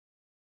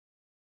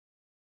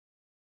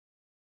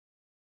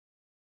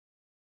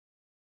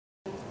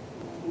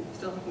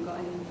got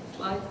any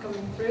slides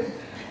coming through.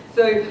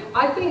 So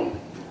I think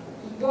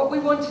what we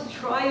want to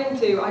try and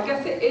do, I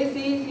guess it is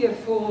easier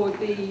for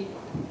the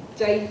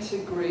data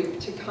group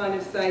to kind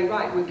of say,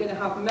 right, we're going to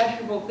have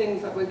measurable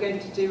things that we're going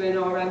to do in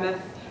our MS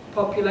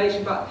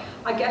population, but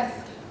I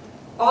guess,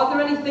 are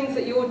there any things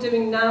that you're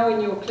doing now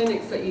in your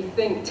clinics that you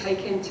think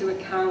take into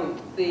account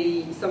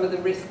some of the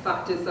risk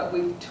factors that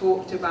we've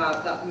talked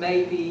about that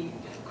may be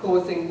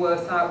causing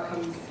worse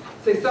outcomes?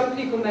 So some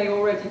people may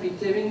already be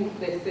doing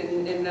this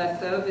in their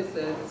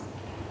services.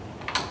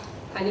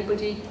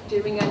 Anybody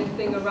doing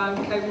anything around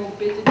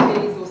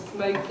comorbidities or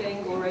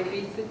smoking or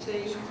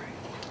obesity?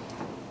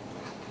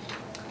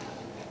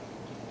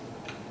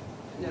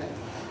 No.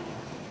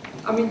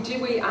 I mean,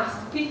 do we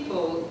ask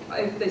people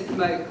if they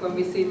smoke when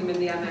we see them in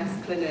the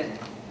MS clinic?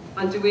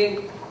 And do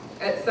we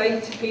say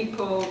to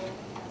people,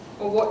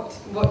 or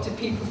what do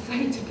people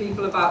say to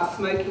people about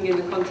smoking in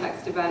the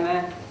context of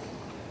MS?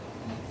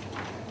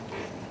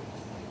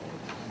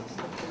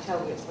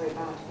 Tell you it's very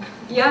bad.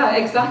 Yeah,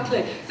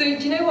 exactly. So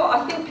do you know what?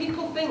 I think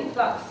people think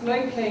that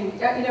smoking, you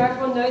know,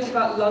 everyone knows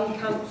about lung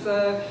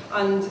cancer,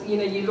 and you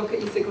know, you look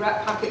at your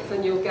cigarette packets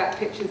and you'll get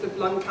pictures of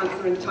lung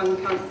cancer and tongue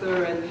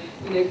cancer and,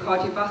 you know,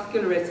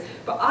 cardiovascular risk.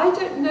 But I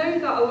don't know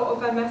that a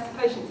lot of MS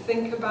patients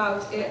think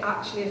about it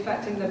actually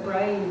affecting their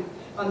brain,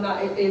 and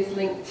that it is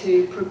linked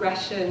to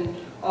progression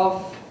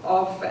of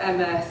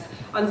MS.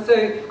 And so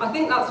I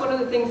think that's one of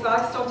the things that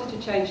I started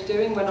to change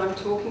doing when I'm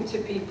talking to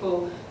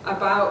people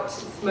about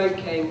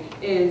smoking,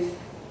 is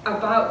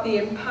about the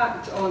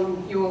impact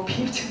on your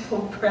beautiful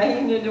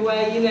brain in a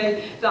way, you know,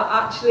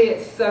 that actually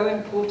it's so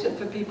important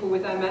for people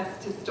with MS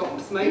to stop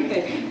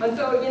smoking. And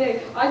so, you know,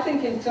 I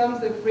think in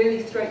terms of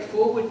really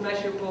straightforward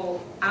measurable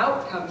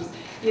outcomes,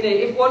 you know,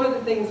 if one of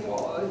the things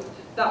was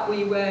that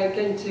we were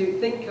going to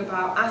think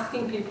about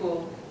asking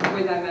people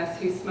with MS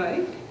who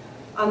smoke,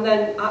 and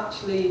then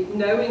actually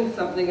knowing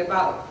something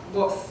about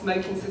what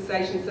smoking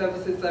cessation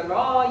services there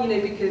are, you know,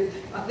 because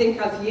I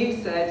think, as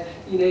you said,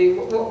 you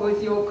know, what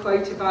was your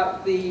quote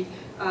about the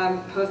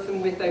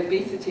person with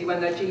obesity,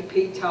 when their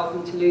GP tells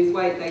them to lose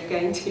weight, they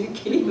gain 2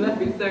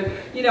 kilos. So,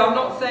 you know, I'm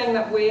not saying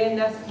that we're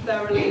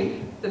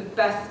necessarily the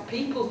best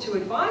people to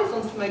advise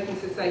on smoking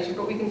cessation,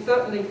 but we can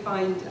certainly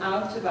find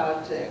out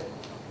about it.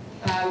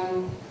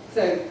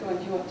 So, go on,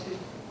 do you want to?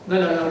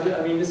 No,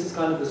 I mean, this is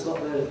kind of the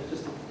slide,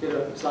 just to get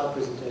a slide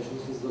presentation,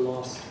 this is the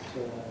last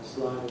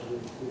slide of the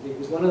thing.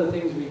 Because one of the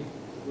things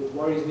what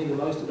worries me the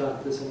most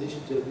about this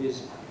initiative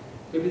is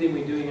everything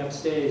we're doing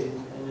upstairs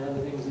and other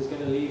things is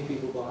going to leave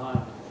people behind.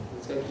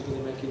 It's actually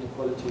going to make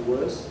inequality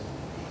worse.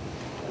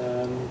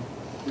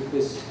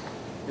 Because,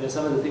 you know,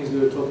 some of the things we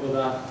were talking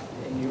about,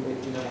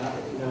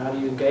 how do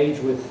you engage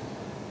with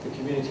the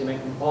community and make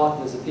them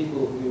partners? The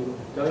people who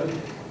don't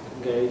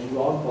engage,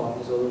 who aren't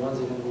partners, are the ones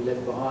that are going to be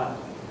left behind.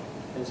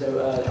 And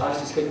so I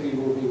suspect we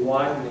will be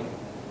widening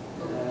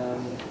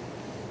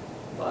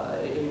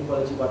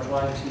inequality by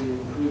trying to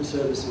improve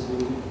services,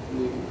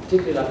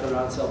 particularly like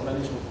around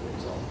self-management, for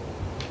example.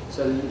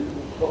 So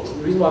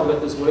the reason why we've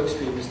got this work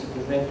stream is to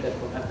prevent that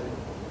from happening.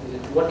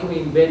 What can we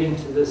embed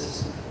into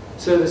this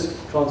service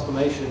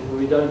transformation where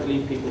we don't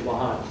leave people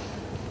behind?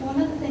 One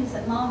of the things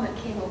that Marmot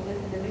came up with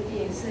in the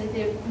review, so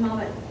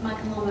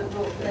Michael Marmot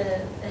wrote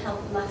the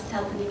last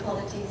Health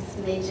Inequalities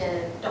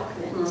major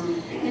document,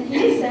 and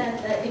he said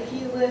that if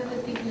you work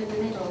with people in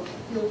the middle,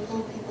 you'll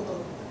pull people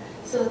up.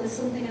 So there's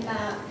something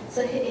about,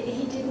 so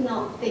he did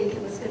not think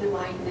it was going to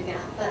widen the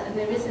gap, and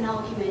there is an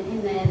argument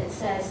in there that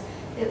says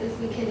that if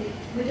we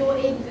don't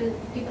aim for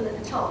people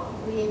at the top,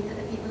 we aim for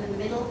the people in the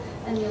middle,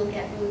 and you'll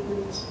get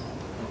movement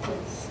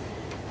upwards.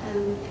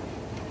 And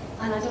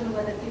I don't know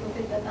whether people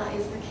think that that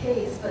is the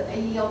case, but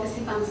he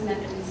obviously found some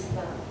evidence of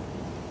that.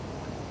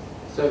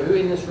 So who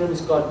in this room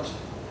has got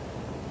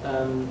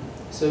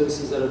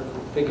services that are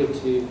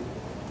configured to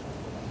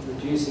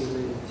reducing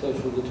the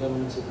social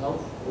determinants of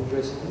health or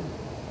addressing them?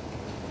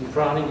 You're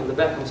frowning in the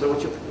back, and so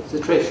what's the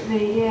Trish?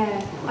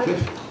 Yeah,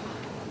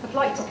 I'd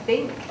like to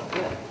think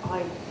that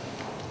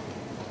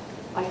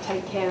I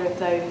take care of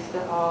those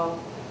that are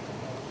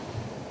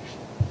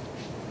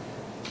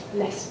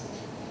less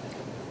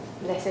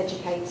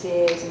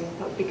educated,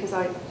 and because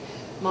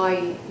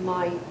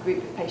my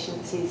group of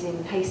patients is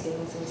in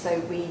Hastings, and so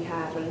we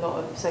have a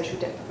lot of social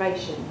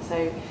deprivation.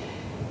 So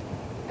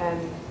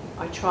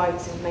I try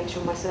to make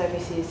sure my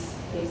service is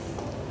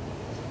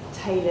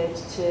tailored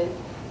to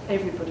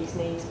everybody's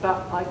needs, but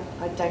I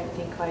don't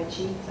think I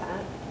achieve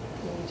that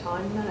all the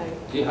time. No.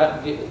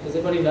 Does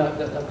everybody know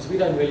that? Because we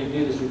don't really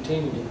do this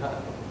routinely.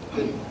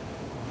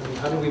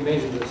 How do we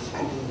measure this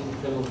in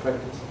clinical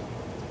practice?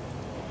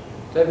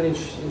 David,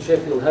 in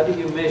Sheffield, how do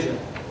you measure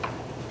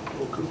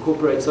or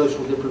incorporate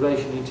social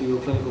deprivation into your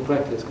clinical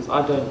practice? Because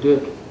I don't do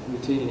it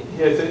routinely.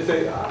 Yeah, so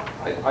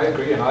I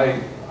agree, and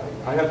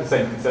I have the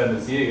same concern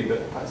as you,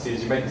 that actually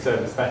as you make the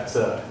service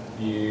better,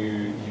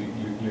 you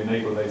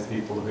enable those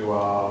people who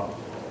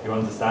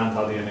understand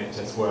how the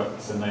NHS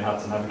works and know how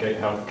to navigate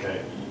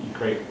healthcare. You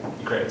create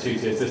a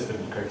two-tier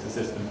system. You create a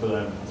system for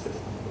them and a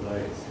system for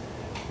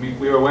those.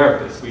 We're aware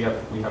of this. We have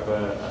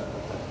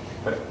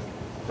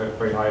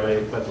very high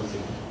levels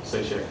of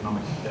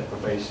socioeconomic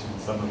deprivation in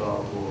some of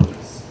our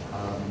wards.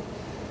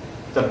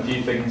 Done a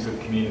few things with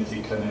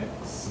community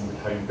clinics and with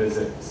home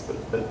visits,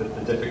 but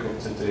they're difficult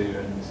to do,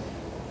 and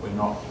we're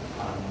not.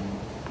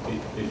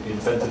 The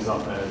incentives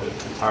aren't there. The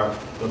tariff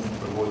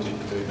doesn't reward you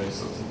for doing those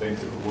sorts of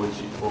things. It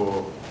rewards you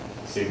for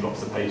seeing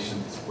lots of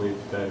patients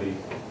with fairly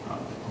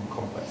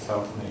complex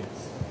health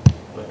needs.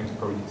 But I think we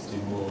probably need to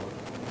do more.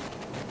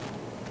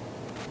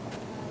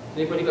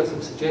 Anybody got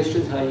some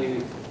suggestions how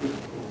you?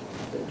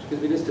 Because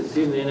we just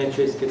assume the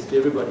NHS gets to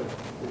everybody.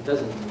 It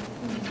doesn't.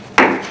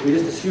 We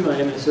just assume our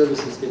MS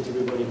services get to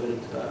everybody,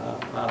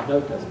 but our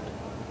note doesn't.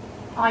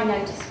 I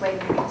notice when,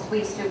 because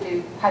we still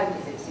do home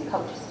visits in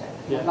Colchester,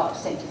 Yeah. a lot of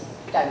centres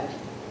don't,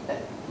 but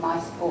my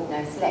support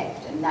nurse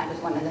left, and that was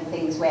one of the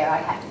things where I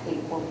had to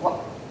think,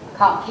 well, I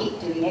can't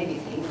keep doing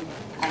everything,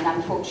 and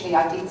unfortunately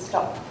I did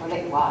stop for a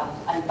little while,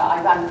 but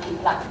I rang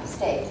people up the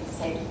stairs and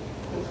said,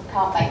 if you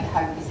can't make the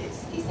home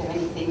visits, is there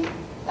anything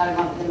going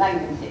on at the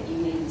moment that you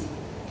need?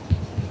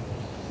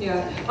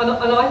 Yeah, and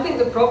I think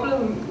the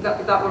problem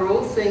that we're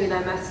all seeing in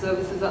MS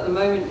services at the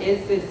moment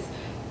is this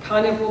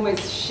kind of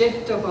almost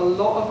shift of a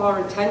lot of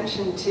our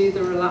attention to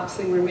the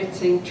relapsing,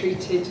 remitting,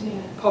 treated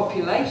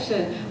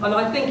population. And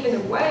I think in a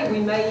way we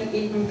may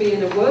even be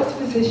in a worse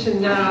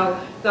position now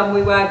than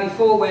we were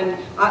before, when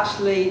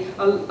actually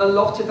a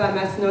lot of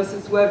MS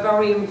nurses were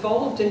very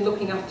involved in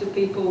looking after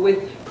people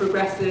with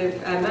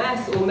progressive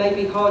MS, or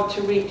maybe hard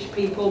to reach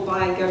people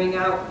by going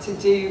out to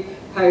do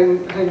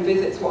home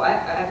visits,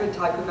 whatever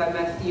type of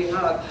MS you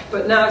have.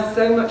 But now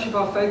so much of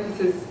our focus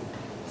has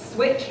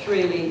switched,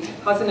 really,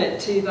 hasn't it,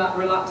 to that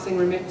relapsing,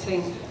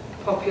 remitting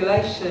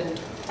population.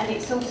 And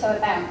it's also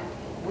about,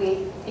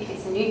 if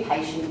it's a new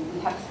patient, we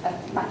have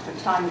a matter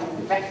of time,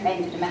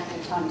 recommended a matter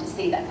of time to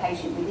see that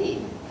patient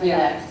within for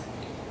nurse.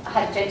 I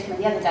had a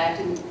gentleman the other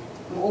day,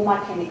 all my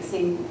clinics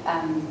in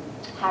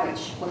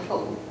Harwich were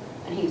full,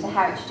 and he was a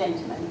Harwich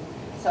gentleman.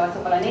 So I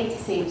thought, well, I need to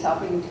see him, so I'll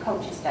bring him to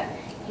Colchester.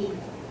 He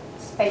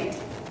spent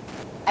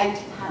 £80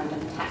 on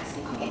a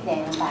taxi to get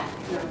there and back.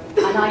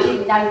 And I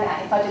didn't know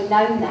that. If I'd have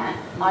known that,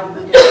 I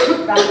would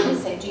have rang him and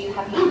said, do you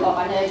have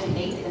got an urgent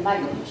need at the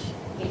moment?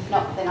 If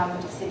not, then I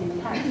would have seen him in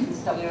Harwich and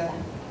stopped that.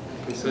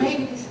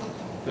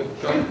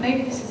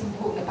 Maybe this is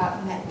important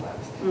about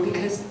networks,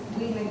 because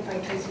we link very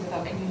closely with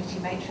our community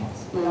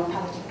matrons, with our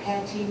palliative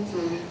care teams,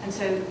 and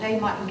so they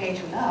might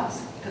engage with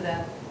us for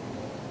the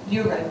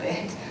neuro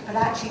bit, but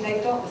actually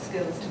they've got the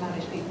skills to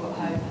manage people at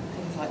home and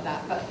things like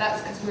that. But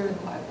that's because we're in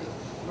quite a big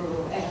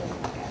rural area.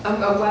 And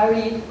where are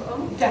you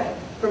from? Devon.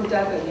 From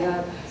Devon,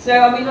 yeah. So,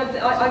 I mean,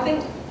 I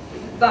think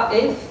that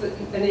is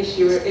an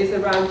issue, is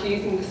around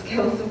using the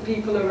skills of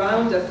people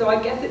around us. So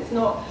I guess it's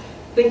not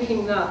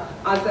thinking that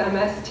as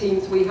MS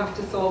teams we have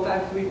to solve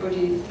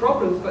everybody's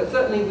problems, but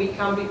certainly we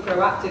can be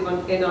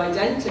proactive in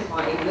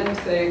identifying them.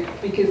 So,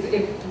 because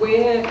if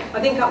I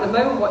think at the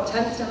moment what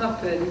tends to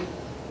happen,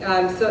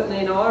 certainly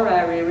in our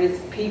area, is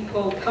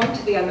people come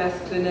to the MS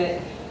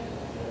clinic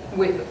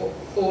with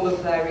all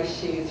of their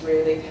issues,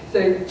 really.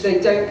 So they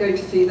don't go to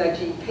see their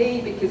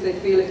GP because they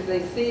feel if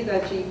they see their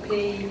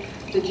GP,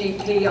 the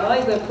GP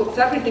either puts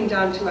everything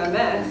down to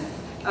MS,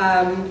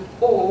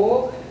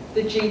 or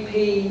the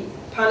GP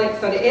panics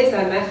that it is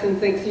MS and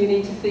thinks you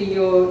need to see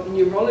your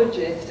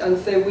neurologist. And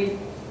so we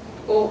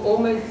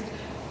almost,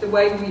 the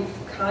way we've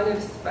kind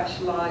of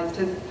specialised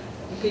has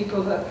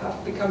people that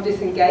have become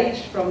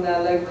disengaged from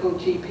their local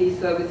GP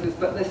services,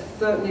 but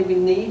certainly we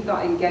need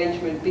that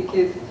engagement,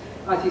 because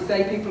as you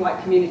say, people like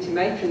community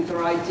matrons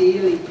are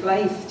ideally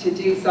placed to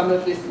do some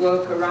of this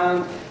work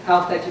around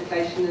health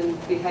education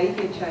and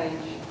behaviour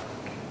change.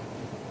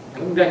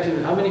 Coming back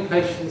to how many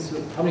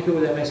people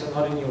with MS are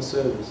not in your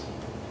service?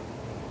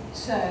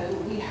 So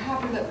we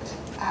have looked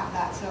at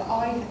that. So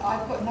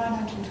I've got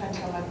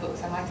 920 on my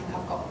books, and I think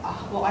I've got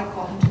what I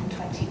call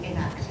 120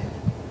 inactive.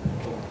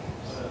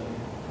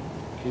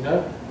 Do you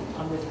know?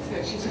 I'm with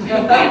researchers.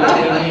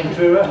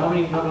 How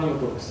many not on your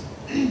books?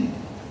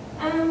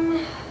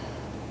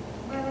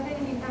 Well, I've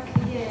only been back a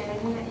year, and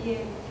in that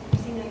year I've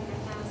seen over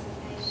 1,000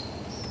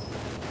 patients,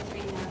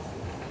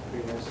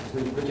 3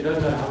 nurses. But you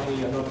don't know how many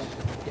are not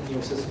in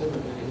your system,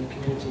 in the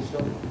community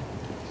stuff?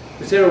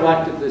 Sarah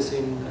White did this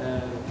in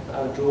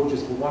out of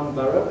Georgia's for one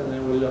borough, and they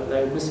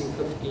were missing 15%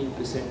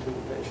 of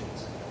the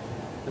patients.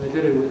 And they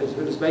did it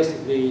was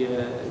basically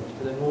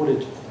an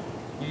audit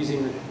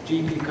using the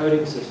GP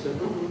coding system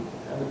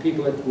and the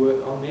people that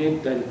were on their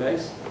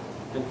database,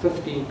 and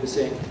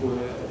 15%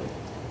 were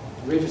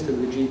registered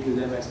with the GP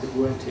with MS that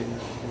weren't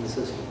in the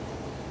system.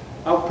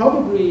 I'll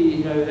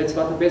probably, that's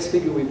about the best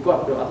figure we've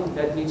got, but I think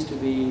that needs to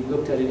be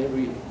looked at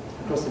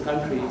across the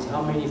country, is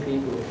how many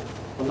people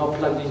are not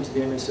plugged into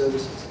the MS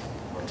services,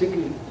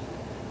 particularly.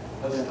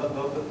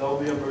 That will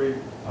be a very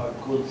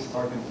good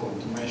starting point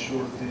to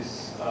measure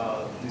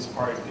these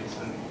parities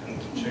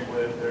and to check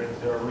whether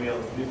there are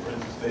real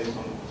differences based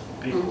on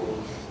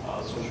people's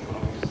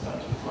socioeconomic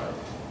status, right?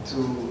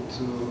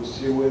 To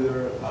see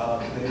whether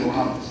they will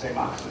have the same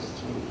access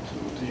to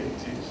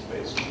EMTs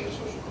based on their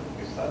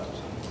socioeconomic status.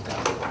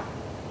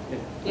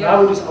 Yeah. I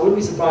wouldn't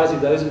be surprised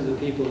if those are the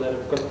people that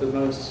have got the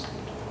most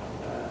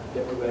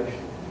deprivation,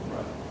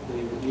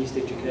 the least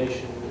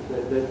education.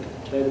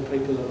 They're the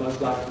people that are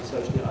most likely to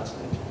socially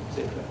isolate,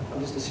 etc. I'm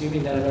just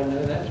assuming that I don't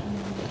know that,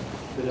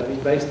 but I mean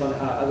based on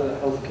how other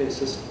healthcare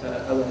systems,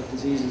 other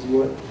diseases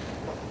work.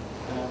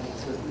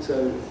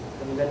 So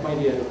I mean that might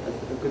be a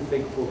good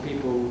thing for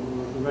people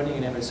who are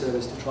running an MS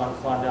service to try and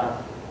find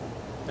out.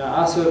 Now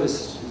our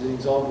service is an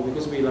example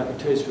because we're like a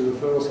tertiary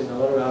referral centre. A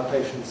lot of our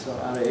patients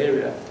are out of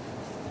area,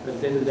 but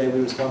at the end of the day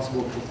we're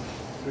responsible for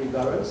 3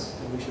 boroughs,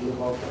 and we should look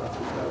after our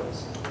 3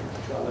 boroughs,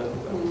 which are local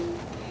boroughs.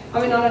 I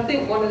mean, and I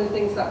think one of the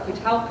things that could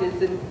help is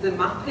the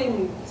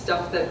mapping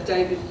stuff that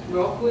David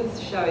Rock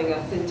was showing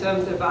us in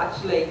terms of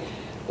actually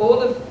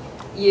all of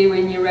you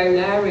in your own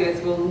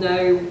areas will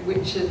know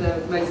which are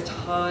the most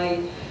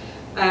high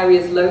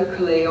areas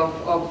locally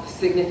of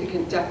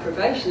significant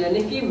deprivation. And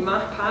if you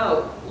map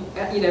out,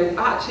 you know,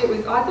 actually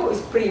I thought it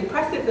was pretty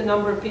impressive the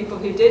number of people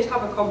who did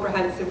have a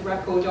comprehensive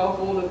record of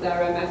all of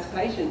their MS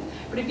patients.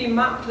 But if you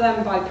mapped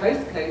them by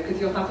postcode, because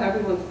you'll have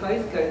everyone's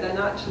postcode, then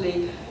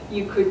actually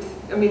you could,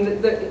 I mean,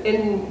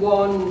 in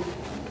one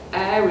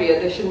area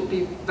there shouldn't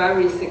be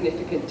very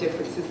significant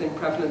differences in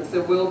prevalence.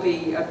 There will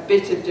be a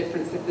bit of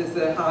difference if there's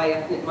a high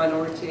ethnic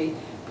minority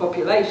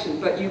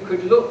population, but you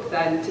could look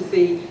then to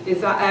see,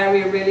 is that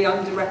area really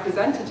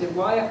underrepresented?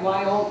 Why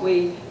aren't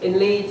we in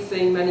Leeds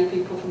seeing many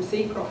people from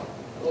Seacroft?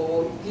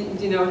 Or do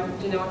you know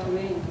what I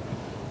mean?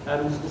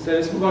 So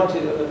let's move on to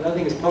another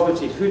thing is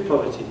poverty, food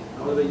poverty.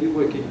 I know that you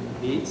work in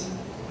Leeds.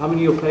 How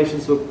many of your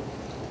patients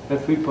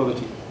have food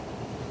poverty?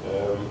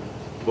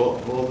 More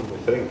than we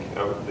think.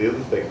 The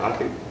other thing, I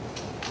think,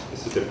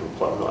 it's a different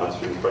point. I'm not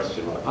answering the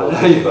question like I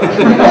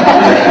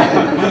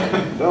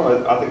no,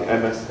 I think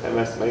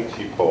MS makes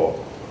you poor.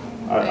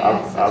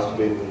 I've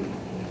been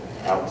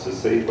out to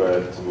see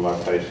where some of my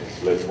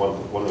patients live.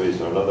 One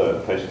reason or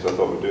another, patients I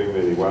thought were doing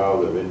really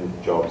well, they're in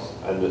jobs,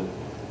 and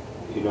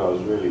you know, I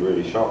was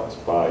really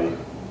shocked by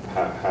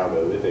how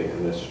they're living,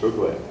 and they're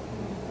struggling,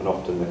 and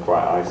often they're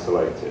quite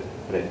isolated,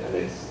 and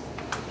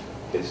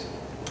it's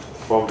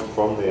from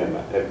the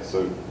MS.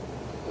 So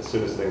as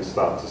soon as things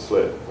start to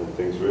slip, and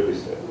things really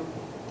slip,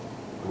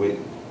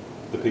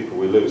 the people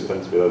we lose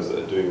tend to be those that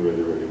are doing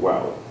really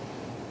well,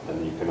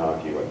 and you can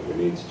argue whether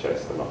we need to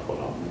chase them up or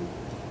not,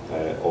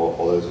 or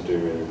those who are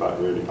doing really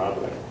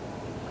badly.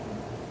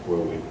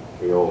 Well,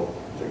 we all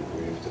think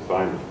we have to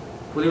find them.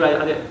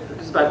 Well, it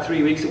was about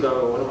 3 weeks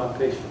ago, one of my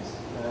patients,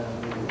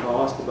 I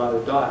asked about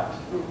her diet,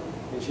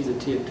 and she's a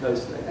tea and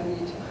toast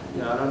lady.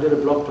 And I did a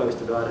blog post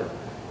about it.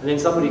 And then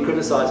somebody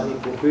criticised me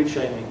for food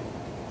shaming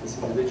this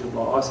individual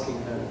by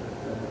asking her,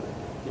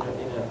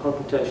 in a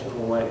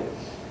confrontational way,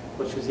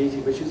 what she was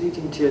eating. But she was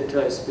eating tea and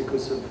toast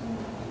because of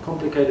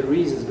complicated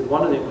reasons. But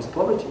one of them was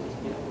poverty.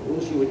 You know,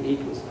 all she would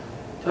eat was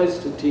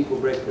toast and tea for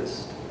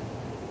breakfast,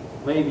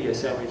 maybe a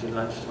sandwich at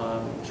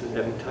lunchtime. She was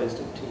having toast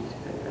and tea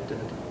at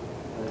dinner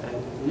time. And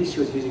at least she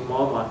was using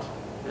Marmite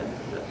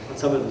on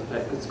some of the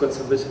pack because it's got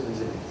some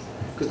vitamins in it.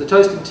 Because the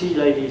toast and tea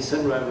lady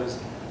syndrome was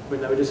when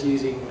they were just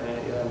using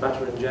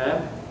butter and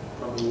jam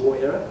from the war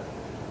era,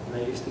 and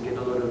they used to get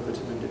a lot of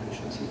vitamin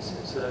deficiencies.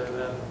 So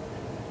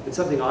it's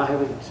something I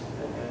haven't,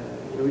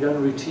 we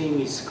don't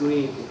routinely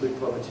screen for food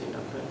poverty in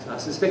our clinics. I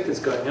suspect it's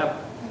going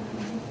up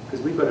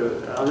because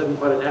I live in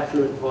quite an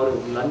affluent part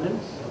of London,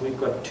 and we've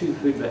got 2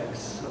 food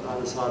banks on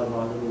either side of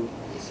our little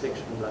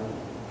section of London,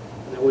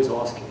 and they're always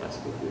asking us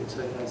for food.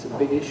 So it's a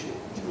big issue.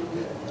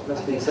 It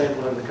must be the same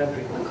all over the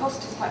country. The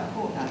cost is quite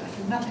important now, because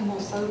there's nothing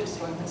more soul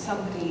destroying when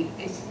somebody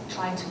is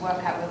trying to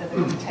work out whether they're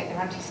going to take their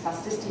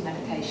anti-spasticity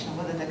medication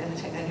or whether they're going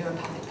to take their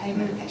neuropathic pain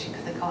medication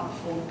because they can't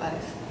afford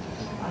both.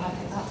 And I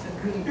think that's a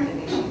really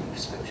big issue,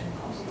 prescription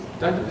costs.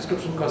 Don't the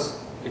prescription costs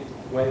get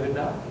waived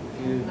now?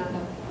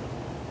 No.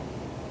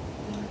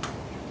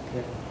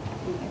 Yeah.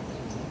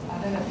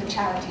 I don't know if the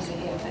charities are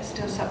here, but it's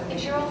still something we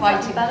If should you're be on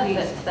fighting, certain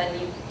benefits, please.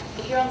 then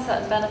if you're on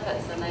certain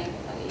benefits, then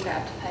you don't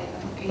have to pay them.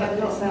 Yeah,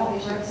 but it's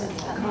not for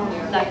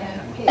No.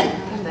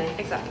 Can they?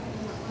 Exactly.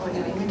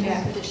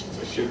 Yeah.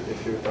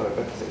 If you're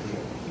diabetic, you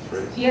get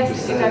free. Yes,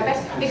 if you're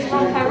diabetic. If you're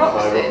on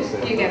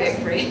thyroxine, you get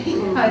it free.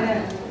 I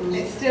know.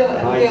 It's still a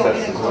real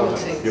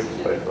inequality. You have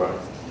to pay for it.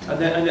 And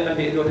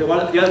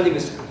the other thing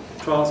is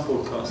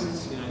transport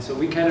costs. So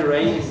we can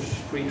arrange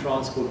free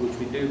transport, which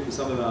we do for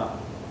some of our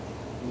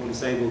more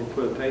disabled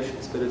poor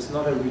patients, but it's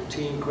not a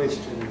routine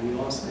question. We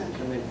ask them,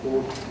 can they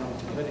afford to come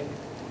to clinic?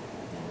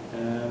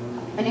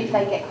 And if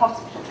they get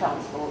hospital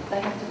transport,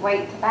 they have to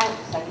wait about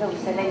so long,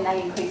 so then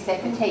they increase their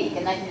fatigue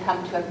and they can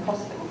come to a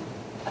hospital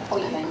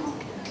appointment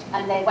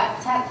and they're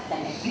whacked out for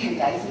the next 2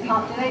 days and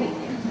can't do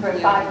anything for a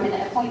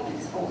 5-minute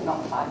appointment, or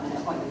not 5-minute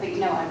appointment, but you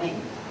know what I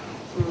mean.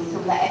 It's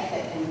all that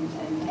effort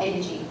and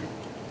energy.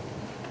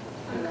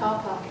 And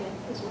car parking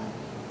as well.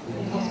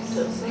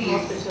 Hospitals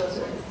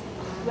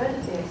are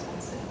relatively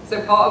expensive.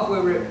 So part of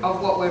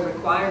what we're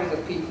requiring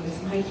of people is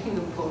making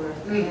them poorer,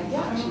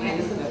 actually,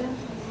 isn't it?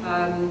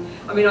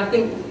 I mean, I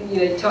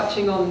think,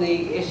 touching on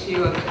the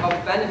issue of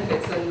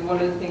benefits, and one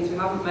of the things we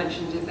haven't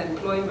mentioned is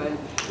employment,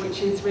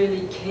 which is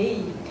really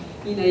key,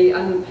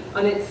 and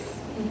it's,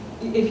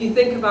 if you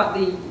think about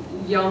the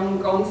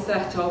young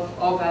onset of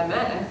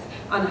MS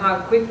and how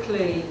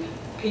quickly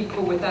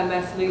people with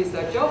MS lose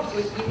their jobs,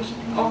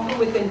 often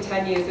within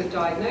 10 years of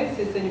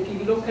diagnosis, and if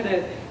you look at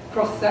a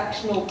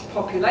cross-sectional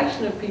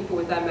population of people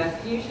with MS,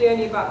 usually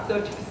only about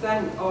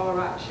 30% are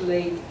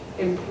actually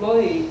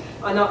employed.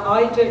 And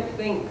I don't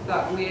think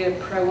that we're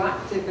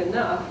proactive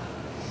enough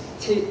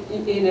to,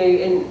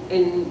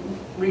 in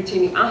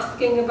routinely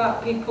asking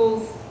about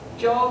people's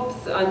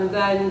jobs. And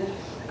then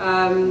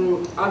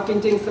I've been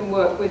doing some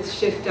work with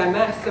Shift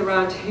MS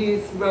around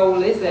whose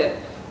role is it.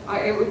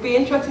 It would be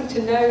interesting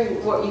to know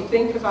what you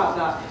think about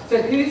that.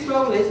 So whose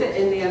role is it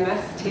in the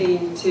MS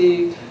team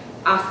to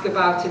ask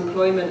about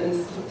employment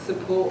and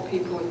support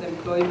people with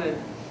employment?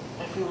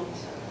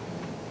 Everyone's.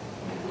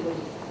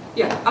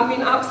 Yeah, I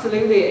mean,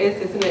 absolutely it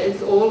is, isn't it?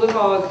 It's all of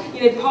ours.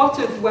 Part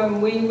of when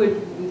we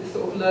would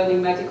sort of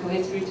learning medical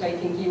history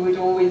taking, you would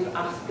always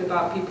ask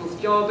about people's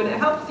job, and it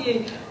helps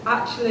you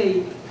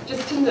actually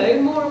just to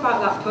know more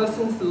about that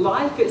person's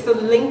life. It's a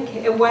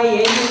link, a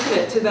way in, isn't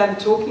it, to them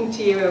talking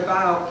to you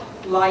about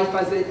life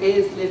as it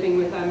is living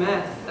with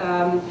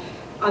MS.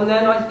 And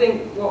then I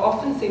think what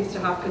often seems to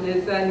happen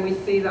is then we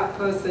see that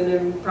person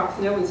and perhaps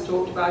no one's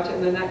talked about it,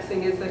 and the next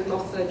thing is they've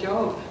lost their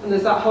job. And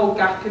there's that whole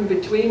gap in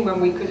between when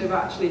we could have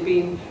actually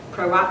been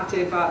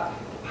proactive at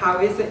how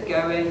is it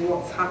going,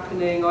 what's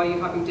happening, are you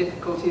having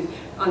difficulties?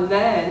 And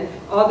then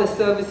are there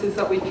services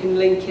that we can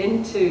link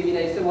into,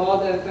 so are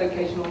there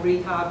vocational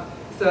rehab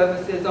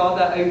services, are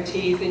there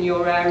OTs in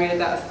your area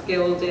that are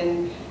skilled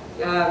in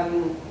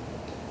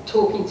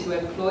talking to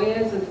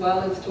employers as well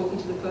as talking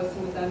to the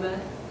person with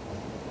MS?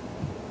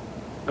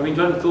 I mean,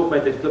 John thought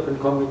about that flippant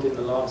comment in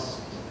the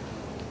last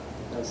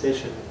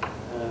session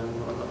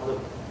on the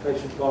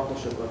patient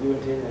partnership. Are you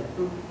in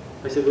that?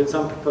 I said when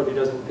somebody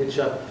doesn't pitch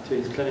up to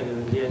his clinic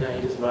and the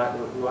DNA, he just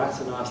writes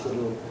a nice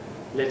little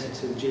letter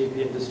to the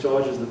GP and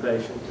discharges the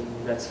patient,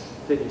 and that's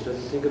finished,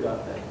 doesn't think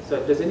about that.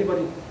 So does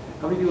anybody,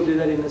 how many people do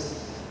that in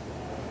this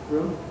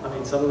room? I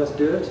mean, some of us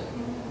do it.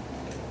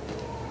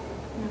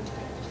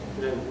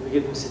 We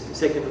give them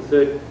second or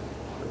third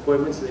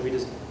appointments, and then we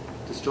just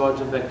discharge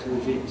them back to the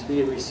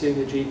GP, and we assume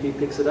the GP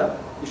picks it up.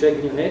 You're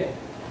shaking your head.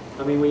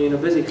 I mean, when you're in a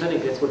busy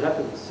clinic, that's what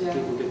happens. Yeah.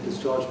 People get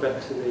discharged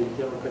back to the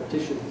general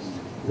practitioners.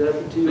 Is that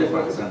happen to you?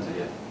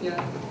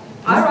 Yeah.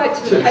 I write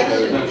to the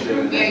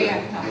patient.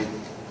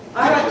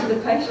 I write to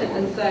the patient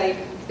and say,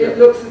 it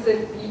looks as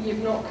if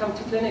you've not come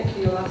to clinic for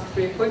your last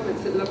 3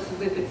 appointments. It looks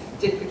as if it's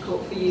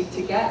difficult for you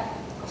to get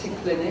to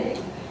clinic.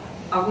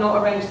 I've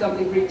not arranged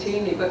something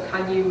routinely, but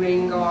can you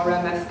ring our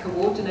MS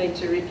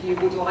coordinator if you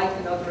would like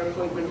another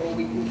appointment, or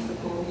we can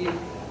support you?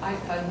 I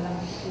phone them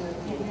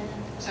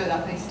so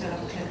that they still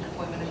have a clinic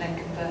appointment and then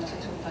convert it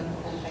to a phone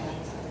call thing.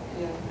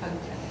 Yeah. Phone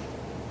clinic.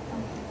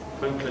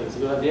 Phone clinics,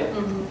 good idea.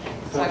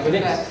 So I convert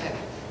it.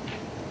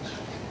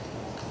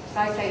 So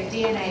I say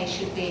DNA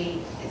should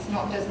be, it's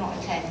not does not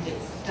attend, it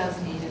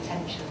does need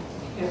attention.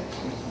 Yeah.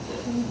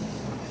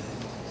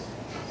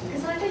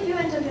 Because I think you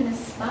end up in a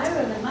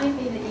spiral. It might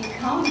be that you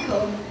can't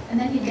come, and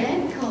then you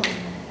don't come,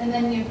 and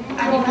then you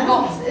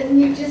forgot, and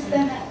you're just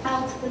then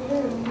out of the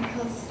room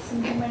because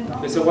something went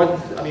wrong. So one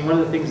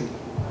of the things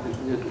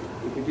that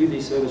if we do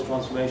these service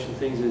transformation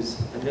things is,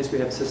 unless we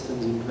have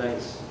systems in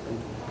place and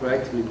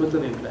proactively put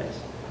them in place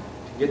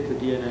to get the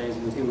DNAs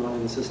and the people on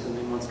in the system,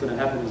 then what's going to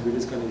happen is we're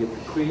just going to get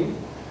the cream,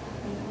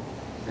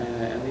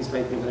 and these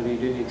people are going to be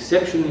doing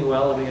exceptionally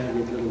well, and we're going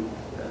to get little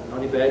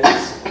naughty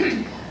badges.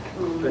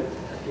 But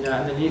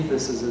underneath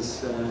this is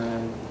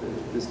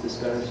this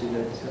disparity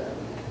that,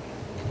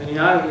 and in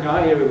our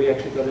area we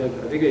actually got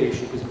a bigger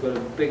issue because we've got a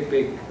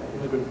big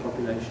immigrant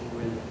population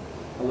where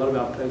a lot of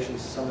our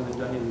patients, some of them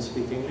don't even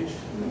speak English,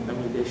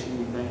 Bangladeshi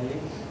mainly,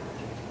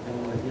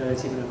 and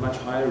it's even a much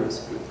higher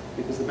risk group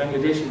because the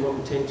Bangladeshi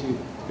women tend to,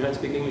 who don't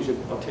speak English,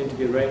 tend to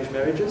be arranged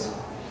marriages,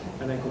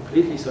 and they're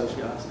completely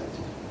socially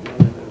isolated.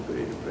 They're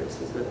very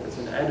depressed. It's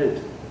an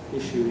added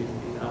issue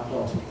in our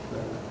part of.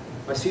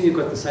 I assume you've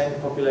got the same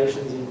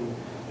populations in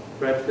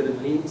Bradford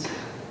and Leeds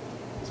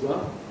as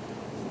well,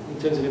 in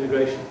terms of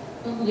immigration?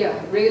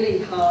 Yeah, really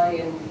high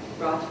in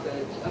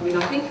Bradford. I mean,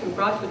 I think in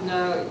Bradford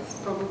now it's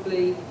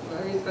probably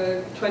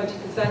over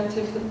 20%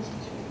 of them.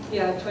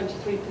 Yeah,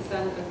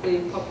 23% of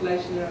the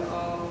population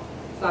are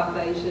South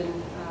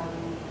Asian,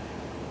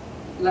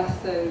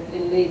 less so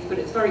in Leeds, but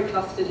it's very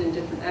clustered in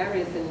different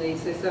areas in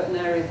Leeds. So certain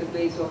areas of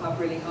Leeds will have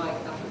really high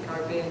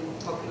Afro-Caribbean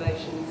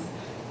populations,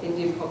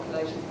 Indian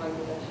populations,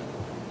 Bangladesh.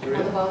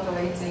 What about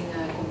arranging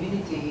a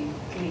community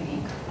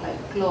clinic, like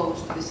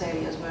close to these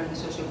areas where the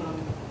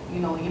socioeconomic, you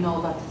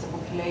know that the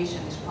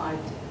population is quite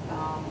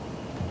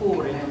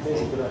poor and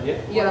everything.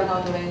 What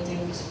about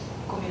arranging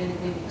community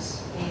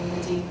clinics in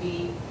the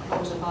GP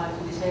closer by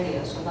to this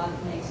area, so that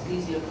makes it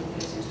easier for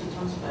patients to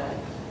transfer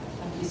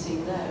and be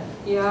seen there?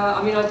 Yeah,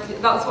 I mean,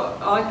 that's what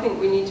I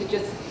think we need to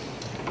just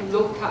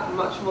look at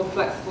much more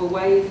flexible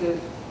ways of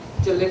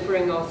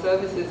delivering our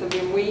services. I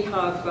mean, we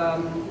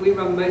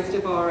run most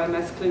of our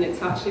MS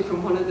clinics actually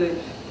from one of the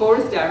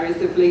poorest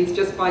areas of Leeds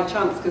just by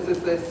chance because there's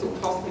the sort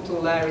of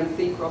hospital there in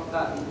Seacroft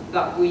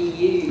that we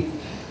use.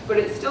 but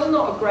it's still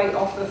not a great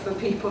offer for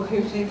people who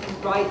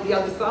live right the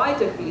other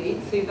side of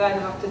Leeds, who then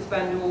have to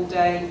spend all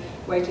day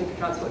waiting for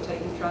transport,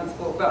 taking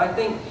transport. But I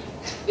think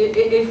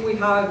if we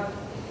have,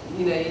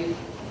 you know,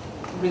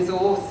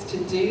 resource to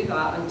do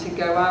that and to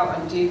go out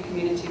and do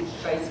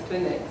community-based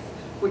clinics,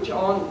 which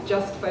aren't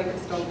just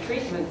focused on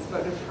treatments,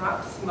 but are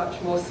perhaps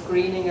much more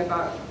screening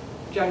about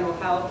general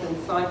health and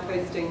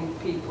signposting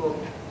people,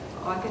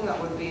 I think that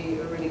would be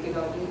a really good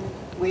idea.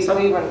 We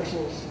run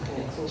community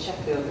clinics in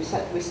Sheffield. We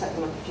set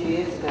them up a few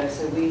years ago.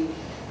 So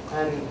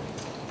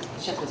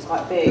Sheffield's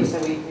quite big, so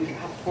we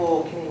have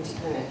 4 community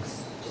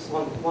clinics, just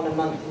one a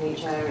month in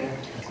each area,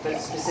 but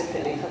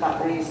specifically for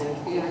that reason,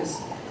 because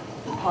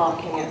the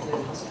parking at the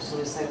hospital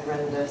is so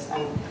horrendous,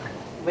 and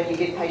when you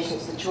give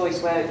patients the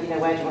choice, where do you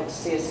want to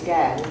see us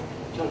again?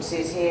 Do you want to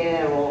see us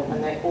here,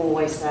 and they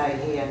always say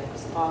here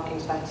because the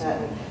parking's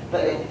better.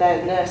 But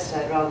they're nurse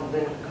led rather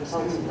than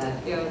consultant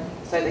led. Yeah.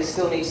 So they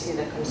still need to see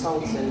their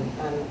consultant.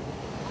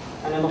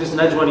 And you just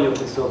nudge one of your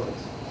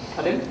consultants.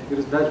 Pardon? You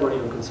just nudge one of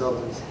your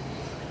consultants.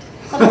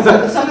 Some of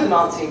them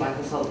aren't seen by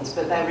consultants,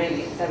 but they're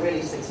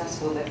really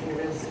successful. They've been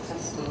really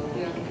successful.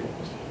 Yeah.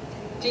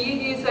 Do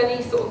you use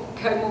any sort of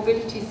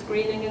comorbidity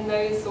screening in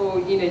those, or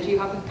do you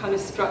have a kind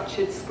of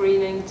structured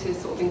screening to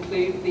sort of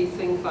include these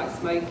things like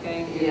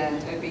smoking? Yeah,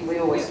 and obesity? we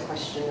always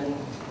question and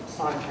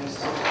signpost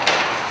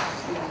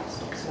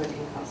stop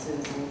smoking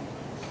classes, and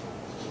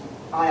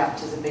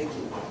IAPT is a big,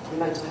 the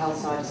mental health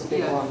side is a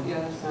big one.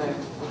 Yeah. So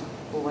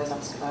we always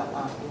ask about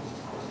that and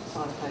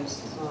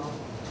signpost as well,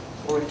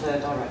 or refer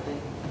directly.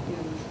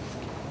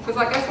 Because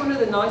I guess one of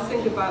the nice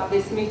things about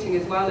this meeting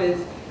as well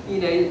is,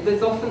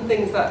 there's often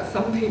things that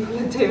some people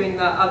are doing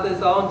that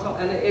others aren't,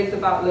 and it is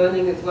about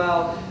learning as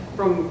well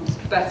from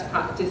best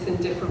practice in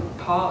different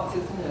parts,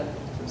 isn't it?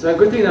 So a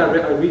good thing that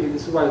I read,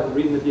 this is why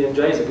reading the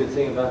BMJ is a good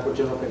thing about what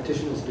general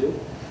practitioners do,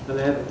 and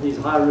they have these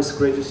high-risk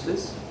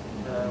registers,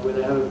 where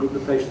they have a group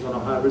of patients on a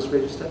high-risk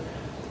register.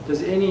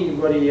 Does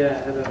anybody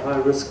have a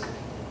high-risk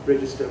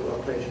register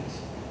of patients?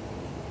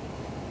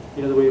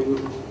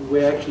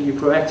 Where actually you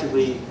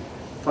proactively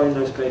phone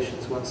those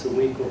patients once a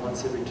week or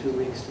once every 2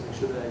 weeks to make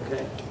sure they're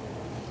okay.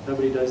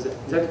 Nobody does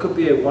that. That could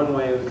be one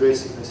way of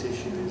addressing this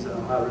issue, is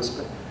a high risk.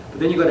 But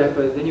then you've got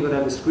to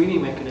have a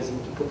screening mechanism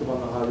to put them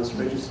on the high risk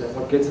register. And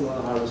what gets them on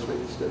the high risk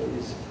register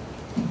is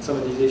some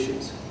of these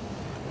issues.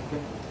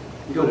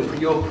 Okay.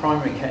 Your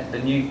primary care, the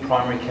new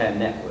primary care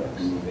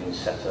networks that have been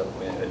set up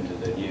under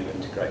the new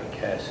integrated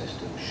care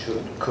system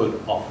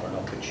could offer an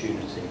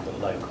opportunity for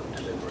local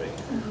delivery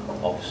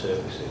of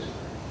services.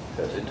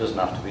 Because it doesn't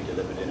have to be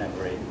delivered in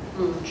every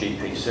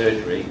GP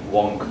surgery.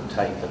 One could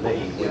take the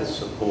lead with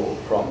support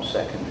from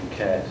secondary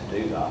care to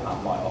do that.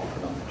 That might offer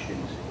an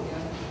opportunity.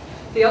 Yeah.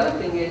 The other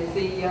thing is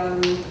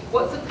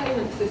what's the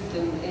payment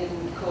system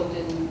called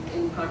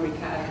in primary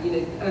care?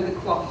 The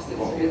QOF system,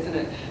 isn't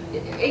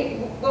it?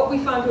 What we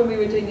found when we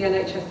were doing the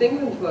NHS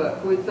England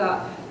work was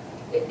that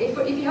if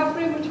you have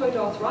rheumatoid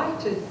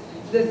arthritis,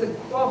 there's a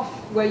QOF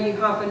where you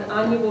have an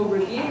annual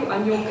review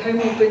and your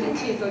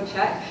comorbidities are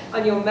checked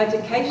and your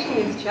medication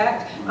is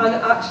checked, and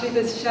actually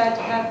there's shared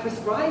care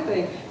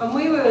prescribing. And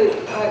we were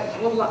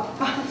like, well,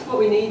 that's what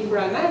we need for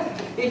MS.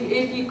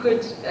 If you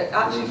could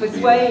actually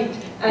persuade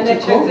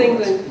NHS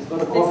England, it's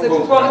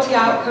the quality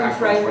outcome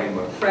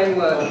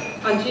framework,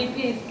 and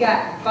GPs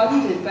get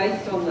funded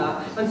based on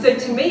that. And so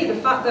to me, the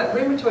fact that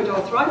rheumatoid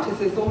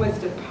arthritis is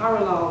almost a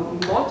parallel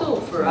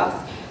model for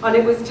us, and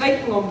it was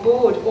taking on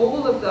board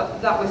all of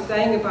that we're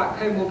saying about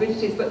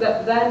comorbidities, but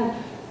that then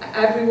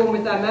everyone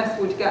with MS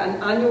would get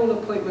an annual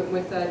appointment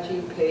with their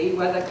GP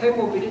where their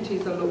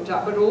comorbidities are looked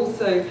at, but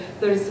also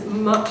there's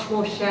much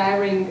more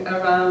sharing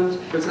around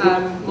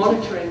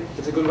monitoring.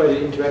 It's a good way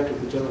to interact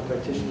with the general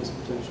practitioners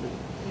potentially.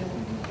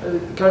 Yeah.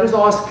 Can I just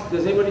ask,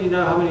 does anybody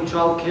know how many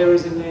child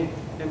carers in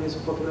the MS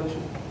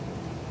population?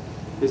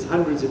 There's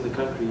hundreds in the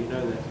country, you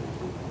know that.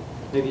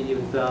 Maybe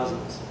even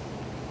thousands.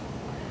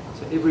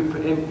 So every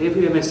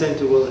MS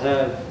centre will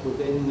have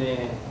within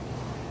their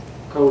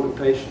cohort of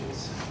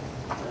patients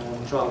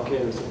child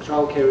carers. So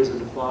child carers are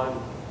defined,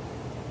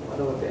 I don't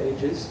know what the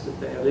age is, but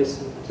they are less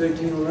than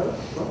 13 or over.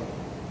 Right?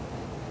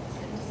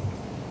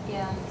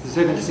 Yeah.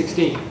 7 to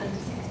 16.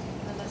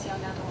 Unless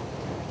young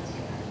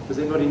adult. Does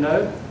anybody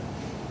know?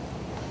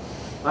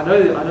 I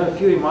know a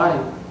few in my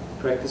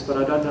practice, but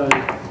I don't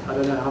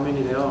know how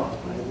many there are.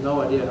 I have no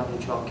idea how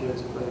many child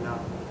carers are going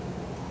out.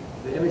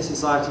 The MS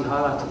Society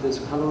highlighted this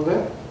how long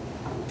ago?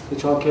 The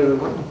child care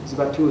one. It was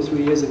about 2 or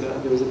 3 years ago.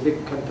 There was a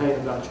big campaign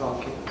about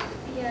child care.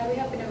 Yeah, we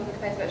have been able to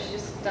Facebook actually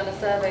just done a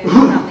survey of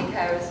family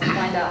carers to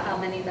find out how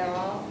many there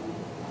are,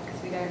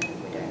 because we don't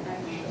know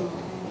for sure.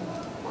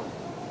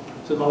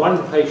 So my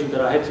one patient that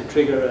I had to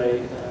trigger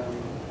a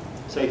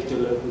safety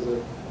alert was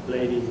a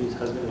lady whose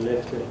husband had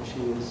left her, and she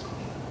was.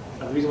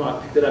 And the reason why I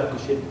picked it up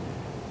was she had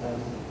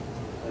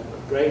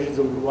abrasions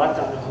right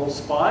down her whole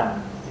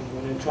spine. And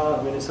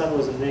when her son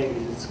wasn't there,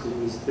 because he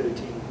was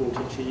 13,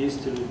 14, she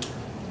used to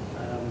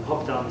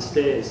hop down the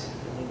stairs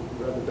and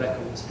then rub her back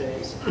on the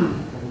stairs.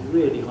 And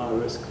really high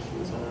risk. She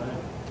was on her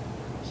own.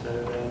 So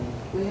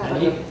we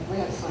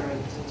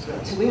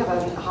have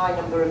a high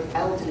number of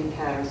elderly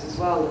carers as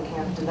well, looking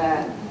after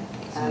their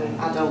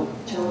adult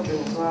children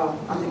as well.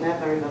 I think they're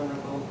very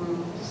vulnerable.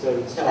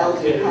 So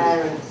elderly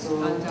parents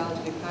or and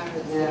elderly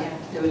parents,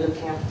 who are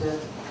looking after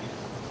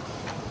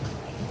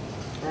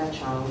their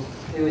child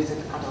who is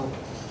an adult.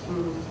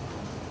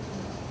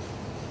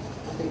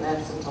 I think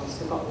they're sometimes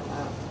forgotten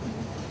about.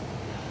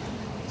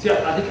 So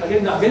yeah, I think I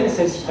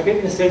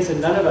get the sense that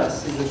none of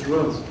us in this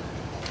room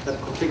have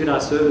configured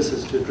our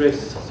services to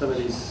address some of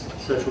these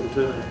social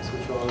determinants,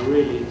 which are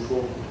really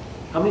important.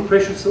 How many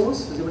pressure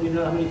sores? Does anybody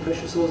know how many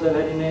pressure sores they've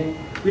had in there?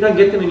 We don't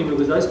get them anymore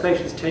because those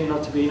patients tend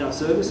not to be in our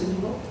service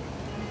anymore.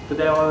 But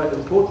they are an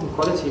important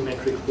quality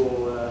metric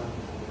for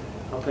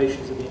how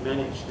patients are being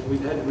managed. And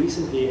we've had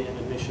recently an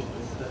admission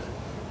with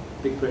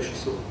big pressure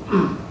sore.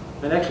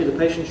 And actually the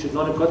patient should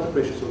not have got the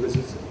pressure sore because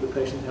the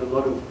patient had a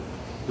lot of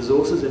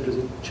resources. It was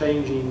a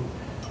change in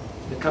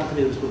the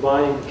company that was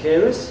providing the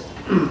carers,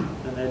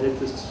 and they let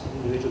this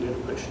individual get a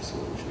pressure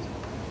sore.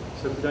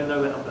 So we don't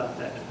know about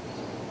that.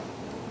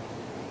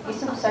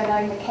 It's also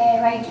knowing the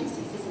care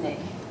agencies, isn't it?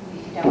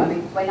 You know, I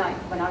mean, when I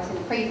was in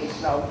the previous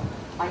role,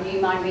 I knew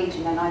my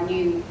region and I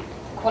knew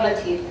the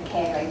quality of the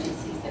care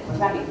agencies that were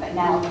running, but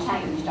now I've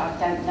changed. I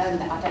don't know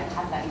that, I don't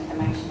have that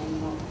information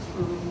anymore.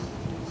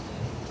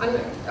 And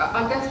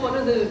I guess one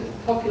of the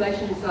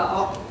populations that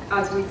are,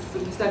 as we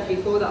sort of said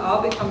before, that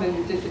are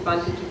becoming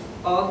disadvantaged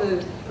are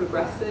the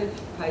progressive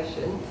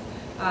patients.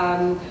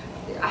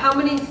 How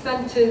many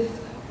centres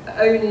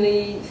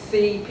only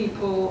see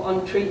people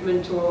on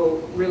treatment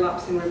or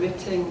relapsing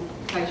remitting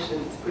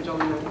patients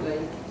predominantly?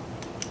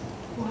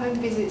 Well, home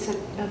visits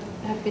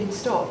have been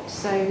stopped,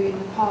 so in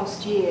the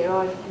past year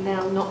I've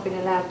now not been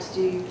allowed to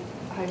do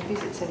home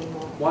visits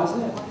anymore. Why is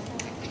that?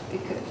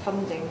 Because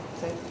funding,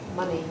 so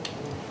money.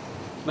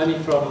 Money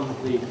from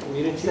the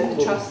community? So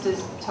the trust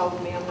has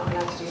told me I'm not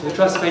allowed to do that. So the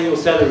trust is paying your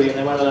salary and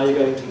they won't allow you to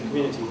go into the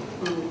community?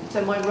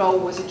 So my role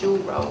was a dual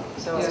role,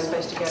 so I was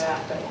supposed to go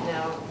out, but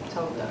now I'm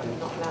told that I'm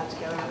not allowed to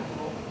go out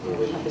anymore.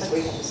 We have the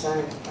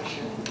same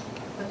pressure.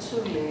 But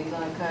surely,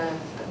 like,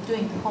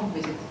 doing the home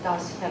visit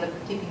does help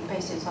keeping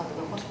patients out of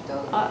the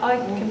hospital. I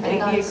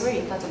completely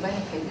agree. That's a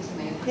benefit, isn't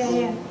it?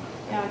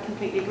 Yeah, I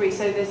completely agree.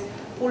 So there's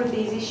all of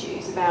these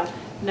issues about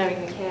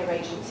knowing the care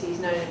agencies,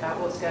 knowing about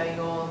what's going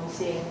on,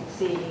 seeing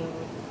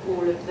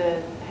all of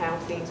the how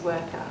things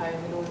work at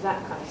home and all of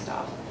that kind of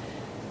stuff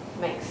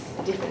makes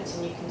a difference,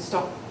 and you can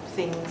stop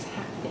things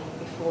happening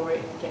before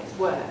it gets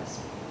worse.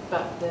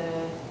 But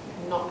the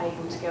not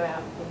able to go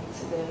out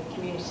into the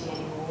community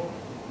anymore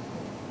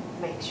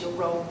makes your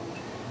role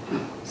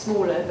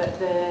smaller, but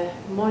the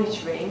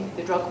monitoring,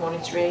 the drug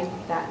monitoring,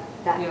 that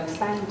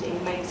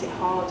expanding makes it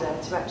harder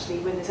to actually,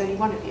 when there's only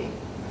one of you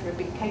for a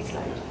big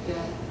caseload.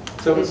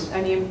 So there's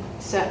only a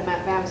certain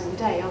amount of hours in the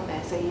day, aren't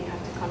there? So you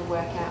have to kind of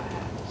work out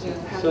how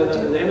So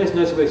the MS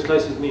nurse who works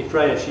closely with me,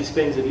 Freya, she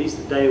spends at least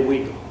a day a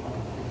week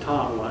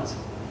time-wise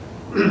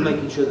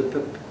making sure that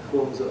PIP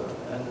forms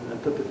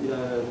and PIP,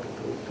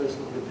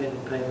 personal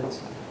dependent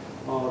payments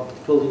are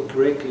filled in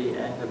correctly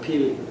and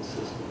appealed in the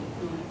system.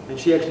 And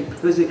she actually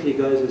physically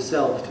goes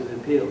herself to the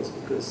appeals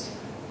because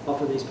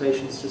often these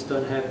patients just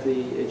don't have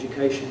the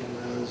education and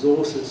the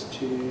resources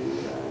to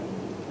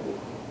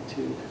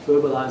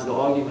verbalise the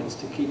arguments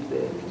to keep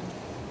their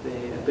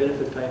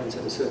benefit payments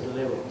at a certain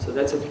level. So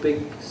that's a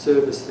big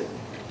service thing.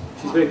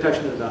 She's very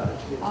passionate about it.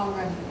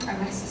 Our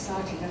MS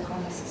Society, local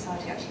MS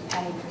Society, actually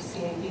paid for a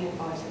CAB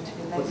advisor to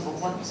be available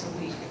once a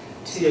week.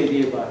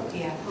 CAB advisor?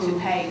 Yeah, to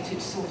pay, to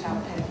sort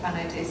out PIP, and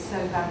it is so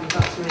valuable.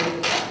 That's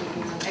really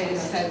good. It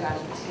is so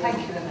valuable. Thank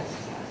you, MS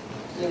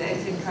Society.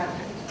 It's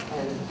incredible.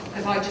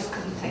 Because I just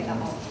couldn't take that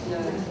on. No.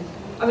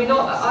 I mean, I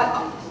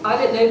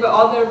don't know, but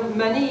are there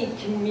many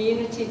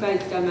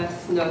community-based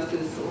MS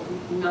nurses sort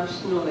of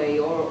nationally,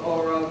 or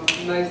are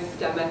most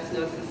MS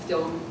nurses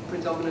still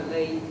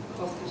predominantly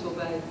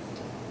hospital-based?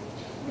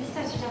 We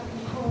set it up in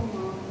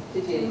Cornwall.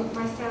 Did you?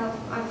 Myself,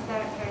 I was there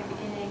at the very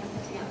beginning,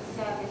 setting up the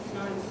service, and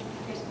I was a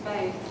bit of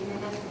both. And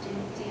then as the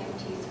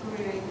DMTs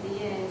grew over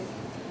the years,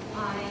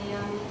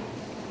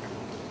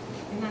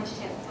 we managed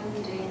to get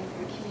funding for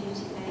a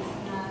community-based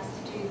nurse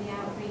to do the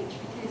outreach,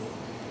 because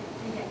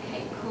I think at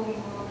Cape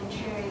Cornwall and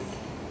Truro is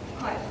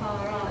quite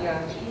far up.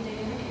 Yeah. You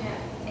know, you're looking at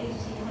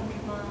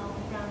 80-100-mile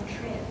round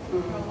trip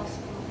for a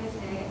hospital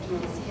visit,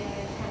 physio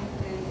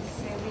attendance.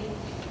 So we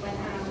went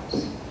out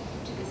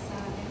to the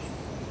service.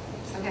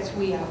 So I guess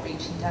we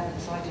outreach in Devon,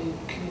 so I do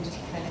community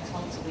clinics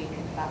once a week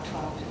in about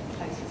 12 different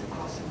places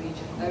across the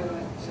region. Oh,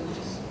 right. So we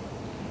just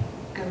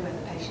go where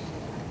the patient is.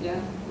 Yeah.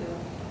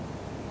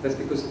 That's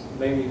because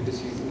mainly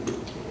just using it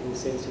in a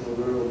sense in a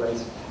rural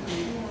base.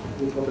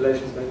 The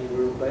population is mainly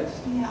rural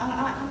based.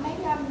 Yeah,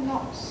 maybe I'm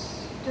not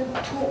don't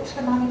talk to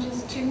the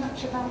managers too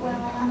much about where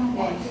I am and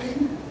what I'm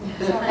doing.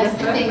 That's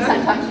the thing,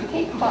 sometimes you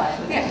keep quiet.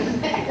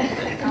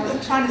 Yeah. I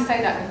was trying to say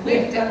that and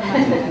we don't.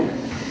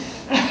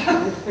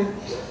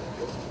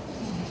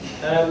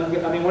 I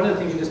mean, one of the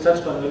things you just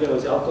touched on earlier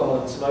was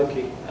alcohol and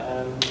smoking.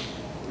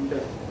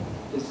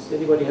 Does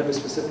anybody have a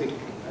specific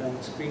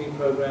screening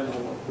program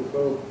or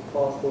referral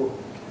path for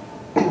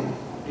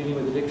dealing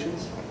with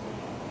addictions?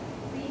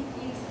 We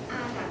use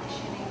ad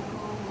action in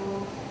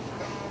Cornwall,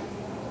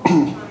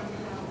 trying to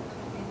help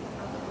with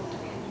alcohol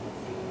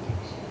dependency and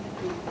addiction,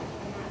 and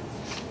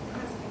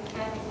that's been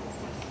very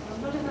successful.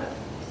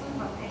 Some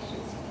of our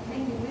patients,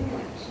 mainly women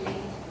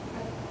actually,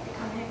 have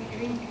become heavy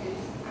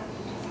drinkers as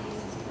the disease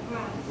has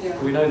progressed.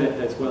 Yeah. We know that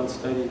that's well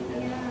studied.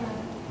 Yeah.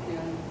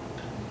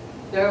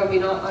 No, I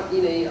mean,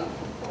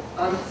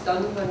 I'm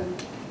stunned when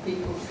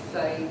people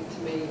say to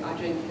me, I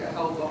drink a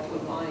whole bottle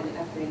of wine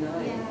every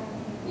night. Yeah.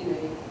 You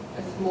know,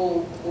 a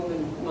small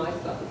woman my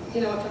size.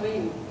 You know what I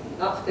mean?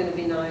 That's going to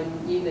be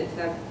 9 units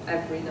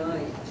every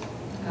night.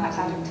 That's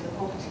adding to the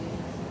poverty.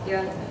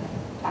 Yeah.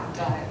 That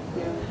diet.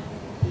 Yeah.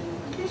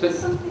 There's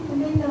something we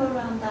may know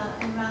around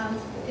that, around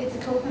it's a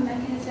coping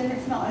mechanism,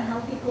 it's not a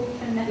healthy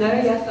coping mechanism. No,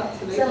 yes,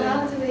 absolutely. So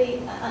how do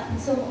we,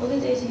 some other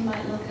data you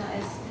might look at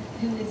is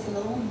who lives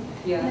alone.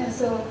 Yeah. You know,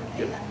 so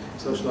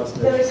Social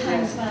isolation. there are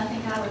times when I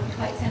think I would be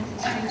quite tempted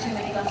to drink too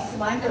many glasses of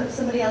wine, but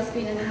somebody else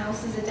being in the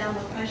house is a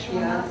downward pressure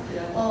on that.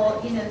 Yeah. Or,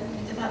 you know,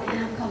 the fact that you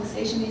have a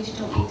conversation means you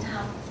don't need to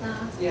have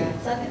that. Yeah.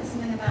 So I think there's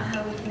something about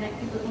how we connect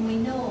people, and we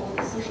know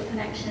that social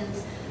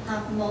connections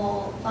have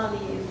more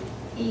value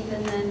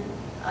even than,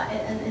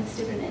 and it's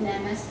different in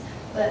MS,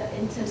 but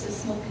in terms of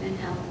smoking and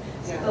health.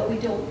 Yeah. But we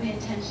don't pay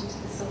attention to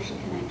the social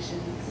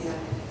connections. Yeah.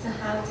 So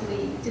how do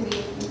we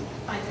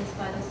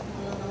identify those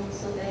people alone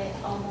so they're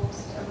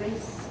almost a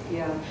risk?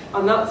 Yeah,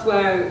 and that's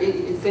where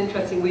it's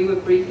interesting. We were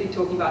briefly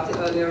talking about it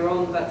earlier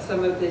on, but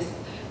some of this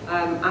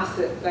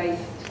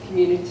asset-based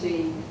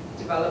community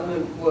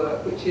development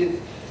work, which is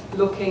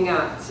looking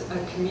at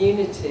a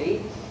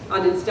community,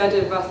 and instead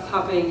of us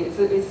having, it's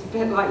a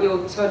bit like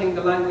you're turning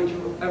the language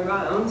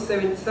around. So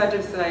instead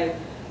of, say,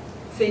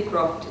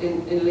 Seacroft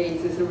in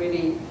Leeds is a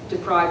really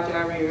deprived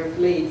area of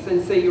Leeds,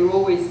 and so you're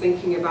always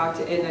thinking about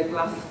it in a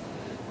glass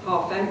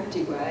half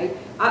empty way.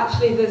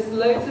 Actually, there's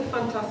loads of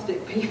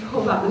fantastic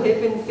people that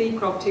live in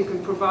Seacroft who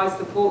can provide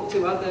support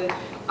to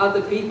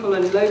other people,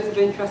 and loads of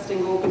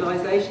interesting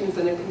organisations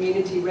and a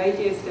community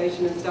radio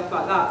station and stuff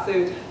like that.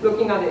 So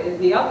looking at it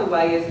the other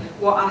way is,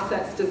 what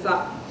assets does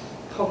that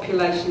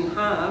population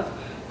have?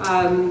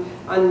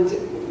 And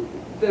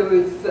there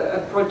was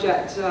a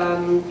project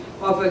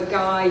of a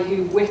guy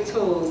who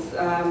whittles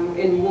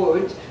in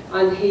wood,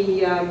 and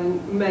he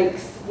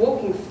makes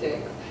walking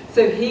sticks.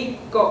 So he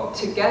got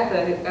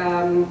together,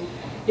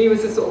 he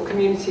was a sort of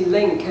community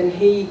link, and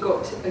he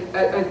got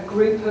a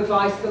group of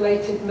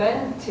isolated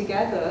men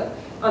together,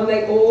 and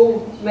they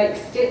all make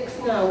sticks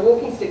now,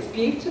 walking sticks,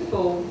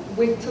 beautiful,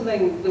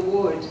 whittling the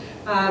wood.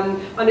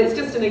 And it's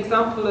just an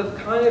example of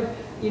kind of,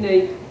 you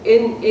know,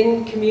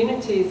 in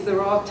communities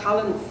there are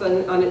talents,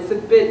 and it's a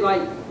bit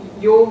like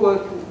your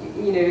work,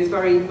 you know, is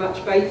very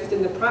much based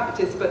in the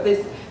practice, but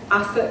this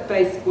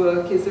asset-based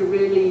work is a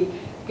really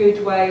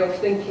good way of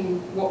thinking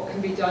what can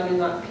be done in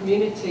that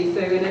community. So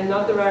in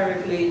another area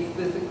of Leeds,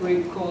 there's a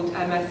group called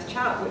MS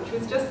Chat, which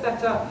was just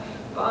set up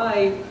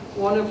by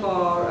one of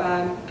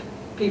our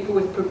people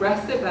with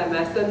progressive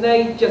MS, and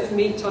they just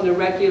meet on a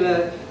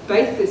regular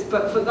basis.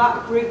 But for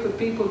that group of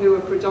people who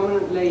are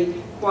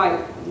predominantly quite,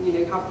 you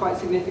know, have quite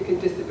significant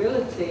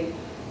disability,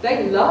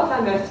 they love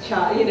MS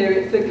Chat. You know,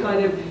 it's a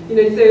kind of, you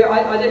know, so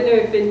I don't know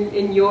if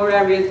in your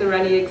areas there are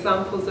any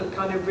examples of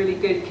kind of really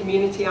good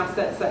community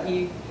assets that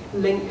you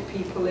link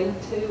people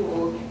into,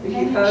 or if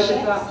you've heard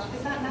of that.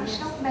 Is that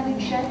national? Men in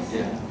Sheds?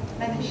 Yeah.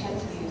 Men in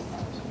Sheds use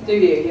that. Do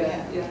you?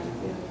 Yeah, yeah.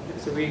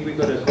 So we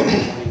got a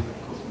coffee.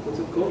 What's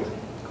it called?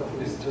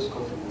 Coffee. It's just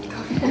coffee.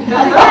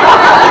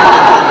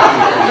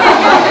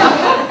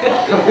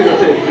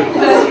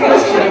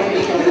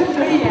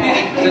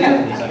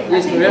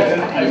 Yes,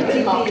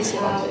 HCPs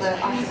have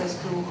access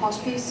to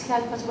hospice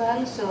help as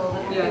well, so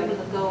there are people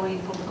that go in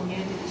from the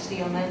community to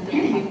see on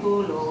elderly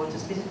people, or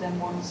just visit them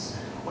once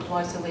or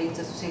twice a week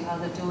just to see how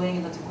they're doing,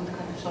 and that's a good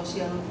kind of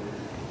social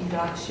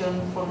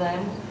interaction for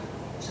them.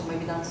 So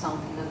maybe that's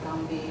something that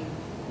can be,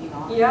 you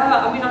know.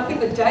 Yeah, I mean, I think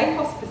the day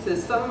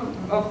hospices, some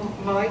of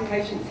my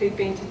patients who've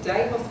been to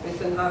day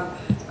hospice and have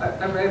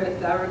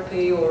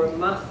aromatherapy or a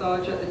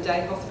massage at the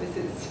day hospice,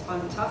 it's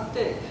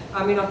fantastic.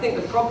 I mean, I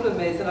think the problem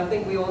is, and I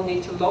think we all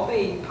need to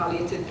lobby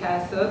palliative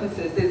care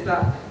services, is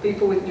that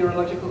people with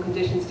neurological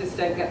conditions just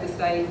don't get the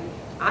same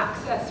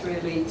access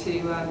really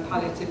to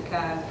palliative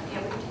care.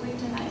 Yeah, we've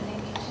done that in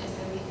Lincolnshire,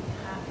 so we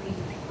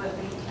work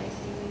really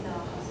closely with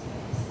our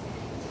hospice.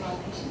 So our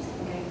patients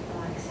can go for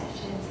like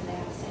sessions, and they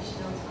have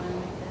sessional time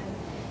with them.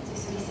 So if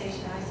somebody's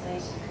social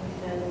isolation, can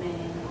refer them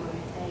in, or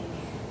if they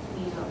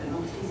need a little bit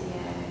more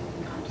physio,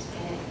 we can't just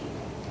care.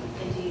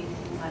 They do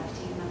things like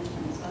fatigue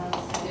management as well.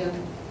 So,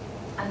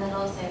 and then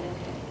also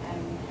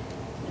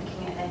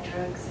looking at their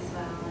drugs as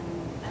well,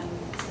 and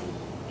see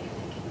if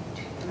they can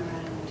tweak them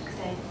around,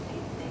 because they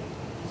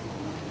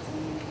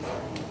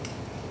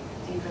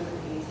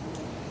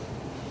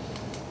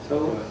So,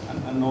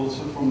 and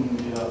also from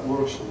the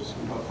workshops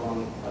we have run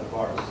at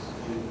Barts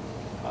with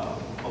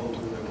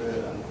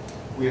and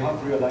we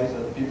have realized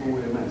that people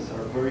with MS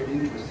are very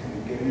interested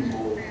in getting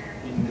involved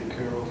in the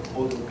care of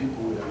other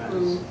people with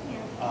MS.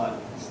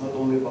 it's not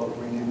only about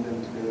bringing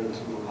them together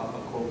to have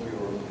a coffee,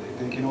 or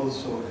they can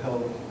also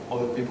help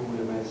other people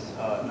with MS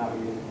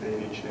navigate the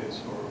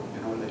NHS,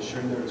 or they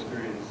share their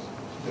experience,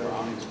 their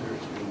own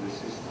experience within the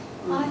system.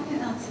 I think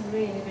that's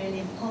really, really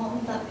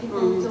important, that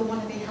people don't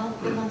want to be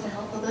helped, they want to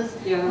help others.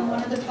 And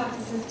one of the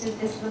practices did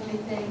this lovely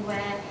thing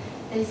where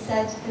they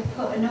said, they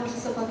put a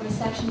notice up on the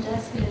reception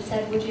desk and it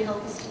said, would you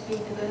help us to feed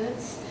the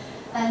birds?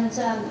 And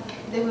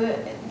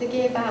they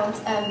gave out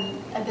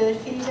a bird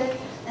feeder,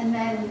 and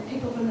then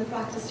people from the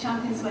practice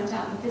champions went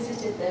out and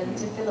visited them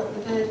to fill up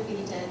the bird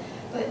feeder,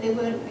 but they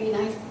weren't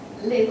being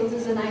labelled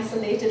as an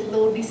isolated,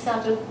 lonely,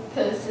 sad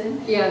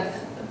person.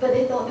 Yes. But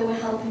they thought they were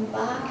helping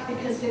back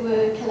because they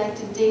were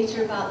collecting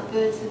data about the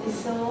birds that they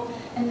saw,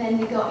 and then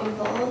they got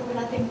involved. But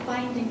I think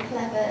finding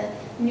clever,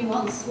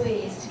 nuanced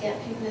ways to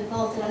get people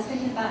involved, and I was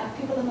thinking about if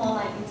people are more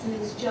likely to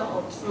lose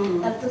jobs,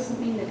 that doesn't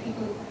mean that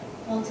people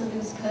want to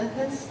lose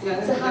purpose.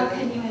 So how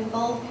can you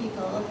involve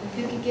people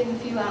who can give a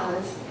few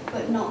hours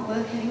but not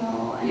work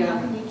anymore, and how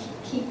can you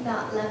keep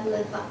that level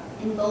of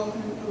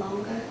involvement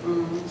longer?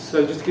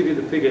 So just to give you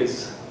the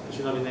figures, because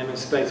you're not in the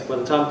MS space, by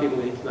the time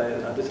people hit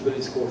a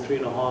disability score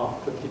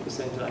 3.5,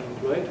 50% are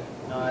unemployed.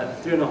 Now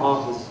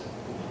 3.5 is,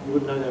 you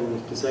wouldn't know they were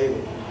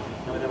disabled.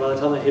 And by the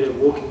time they hit a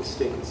walking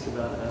stick, it's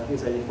about, I think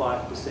it's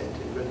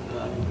 85%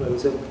 unemployed.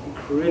 It's an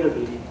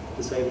incredibly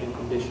disabling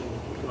condition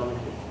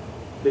economically,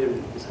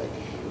 very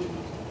disabled.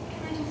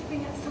 Can I just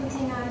bring up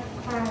something I've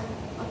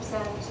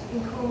observed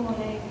in Cornwall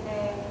over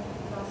the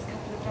last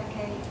couple of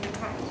decades in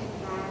practice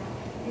there,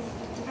 is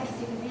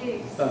domestic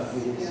abuse.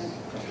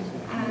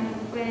 And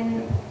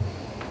when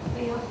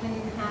we often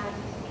have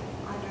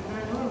either a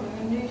man or a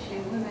woman, usually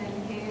a woman,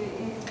 who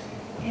is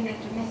in a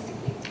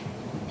domestically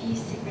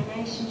abusive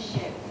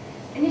relationship,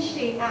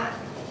 initially that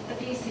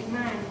abusive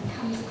man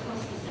comes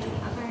across as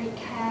a very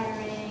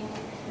caring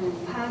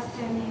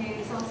person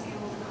who's asking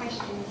all the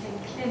questions in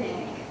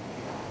clinic.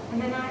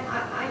 And then I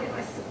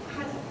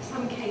had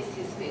some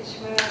cases which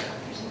were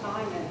pretty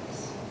violent,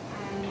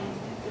 and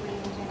the women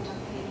would end up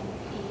in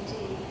ED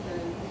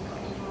and got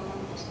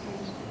involved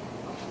and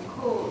often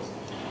court.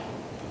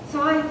 So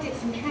I did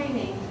some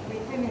training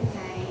with Women's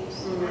Aid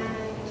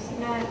and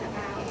learned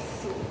about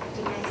sort of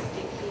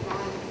domestically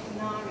violent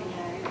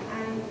scenario.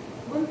 And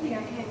one thing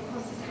I came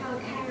across is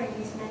how caring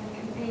these men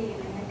can be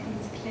when they come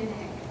to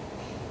clinic,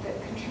 that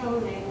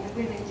controlling, the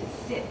women just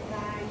sit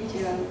there, you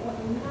just think, what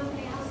a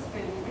lovely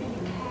husband,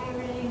 really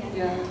caring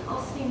and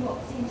asking what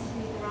seems to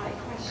be the right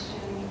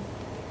questions.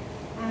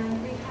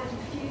 And we've had a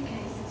few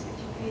cases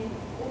which have been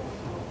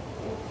awful.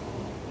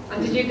 And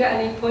did you get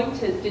any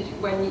pointers,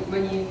 when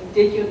you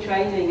did your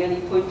training,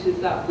 any pointers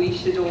that we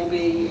should all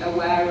be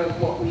aware of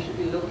what we should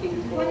be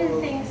looking for? One of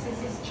the things is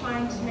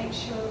trying to make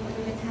sure the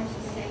woman has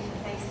a safe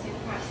place to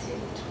perhaps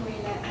in the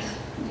toilet.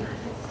 You can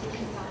put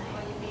stickers up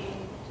while you're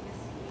being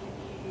domestically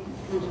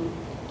abused.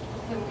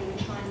 Often we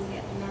were trying to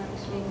get them out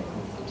in the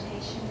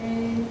consultation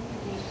room.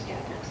 You need to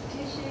get a box of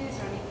tissues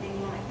or anything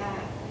like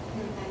that.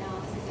 And then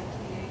ask, is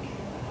everything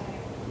okay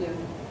at home?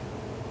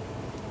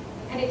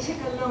 And it took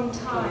a long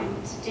time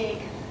to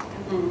dig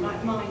and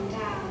like mine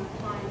down,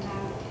 find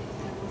out if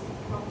there was a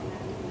problem.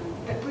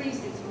 But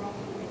bruises were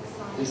often a big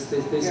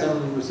sign. There's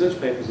some research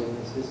papers on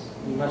this.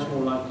 You're much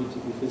more likely to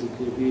be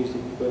physically abused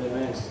if you've got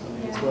MS. I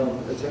mean, it's well,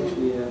 it's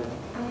actually and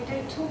we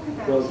don't talk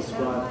about well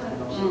described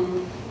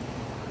phenomenon.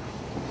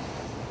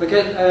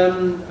 Okay,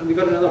 and we've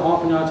got another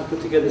half an hour to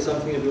put together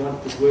something that we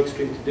want this work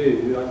stream to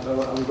do.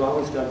 We've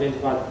obviously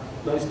identified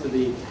most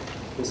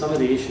of some of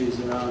the issues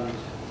around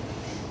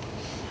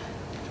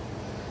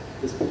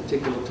this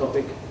particular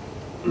topic.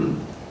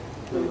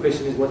 The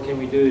question is, what can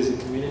we do as a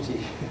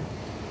community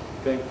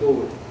going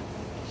forward?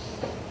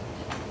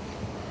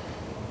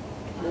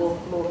 More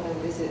home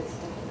visits.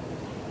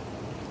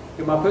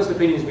 In my personal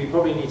opinion is we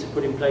probably need to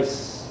put in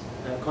place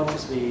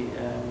consciously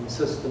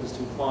systems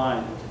to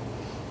find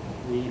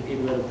the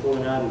people that have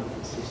fallen out of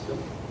the system.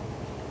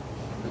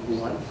 Number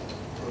one.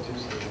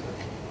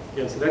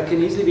 Yeah, so that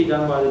can easily be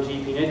done by the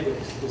GP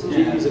networks, because the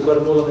GPs have got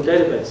them all on the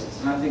databases.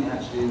 And I think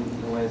actually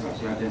in a way it's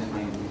actually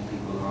identifying these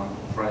people who are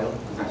frail,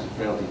 because actually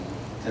frailty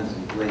tends to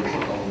be blamed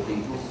for older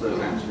people, so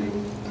actually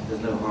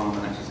there's no harm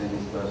in actually saying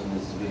this person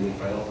is severely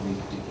frail for these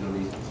particular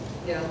reasons.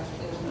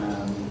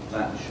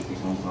 That should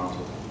become part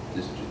of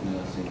district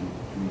nursing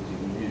community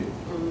review.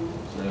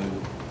 So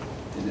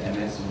is it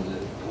MS or is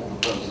it all the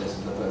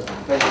processes the person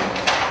is failing?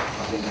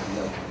 I think that's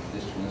the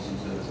district nursing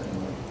service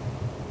anyway.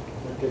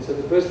 Okay, so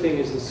the first thing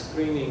is the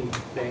screening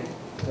thing,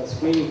 the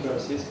screening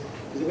process.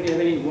 Does anybody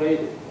have any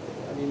way,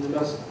 I mean the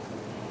most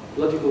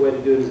logical way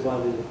to do it is by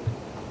the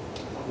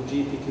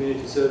GP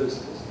community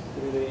services.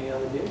 Do you have any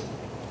other ideas?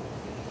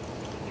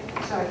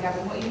 Sorry,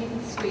 Gavin, what do you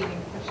mean screening?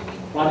 What do you mean?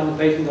 Finding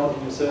the patient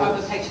on your service.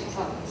 Oh, the patient's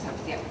on the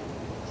service, yeah.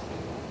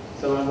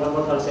 So what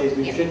I'm trying to say is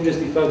we shouldn't just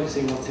be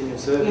focusing on what's in your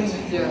service.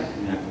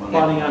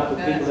 Finding out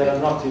the people that are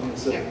not in your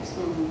service.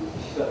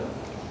 So,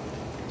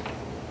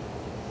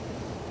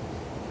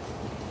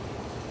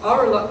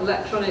 our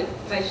electronic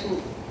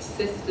patient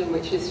system,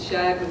 which is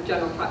shared with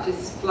general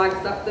practice,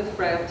 flags up the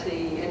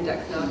frailty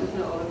index now, doesn't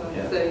it, Oliver?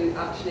 Yeah. So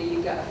actually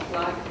you get a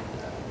flag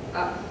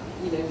up,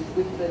 you know,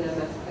 with an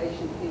MS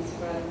patient who's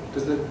frail.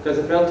 Does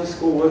the frailty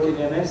score work in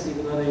MS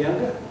even though they're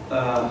younger?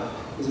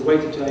 Is it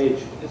weighted to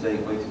age? It's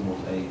weighted more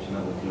to age and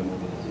other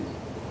comorbidities.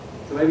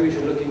 So maybe we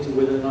should look into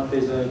whether or not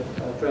there's a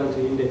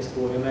frailty index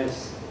for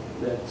MS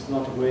that's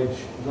not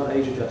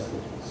age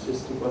adjusted. It's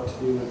just got to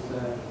do with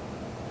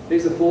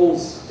there's a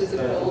falls, There's a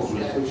falls,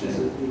 yeah.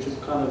 which is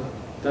kind of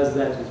does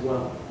that as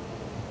well.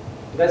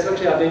 But that's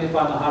actually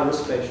identifying the high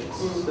risk patients.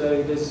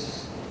 So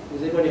does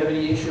anybody have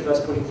any issue with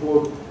us putting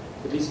forward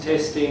at least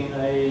testing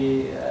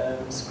a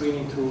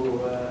screening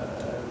tool,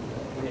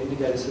 an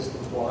indicator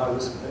system for high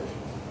risk patients?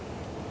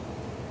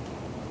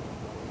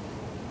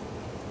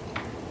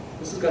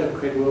 This is going to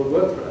create world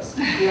work for us.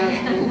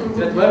 Yeah.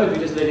 So at the moment, we're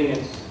just letting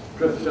it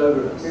drift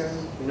over us. Yeah.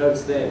 We know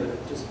it's there, but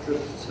it just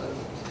drifts. So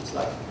it's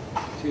like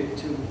too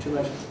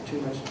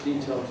much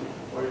detail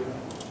to worry about.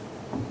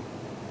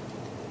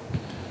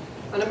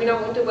 And I mean, I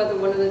wonder whether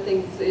one of the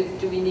things is,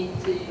 do we need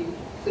to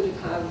sort of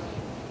have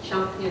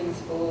champions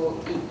for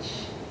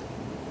each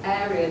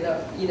area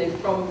that, you know,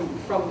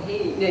 from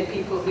here, you know,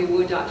 people who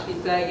would actually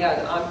say,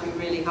 yeah, I'd be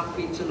really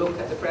happy to look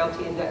at the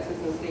frailty indexes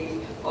and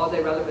see, are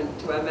they relevant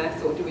to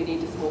MS, or do we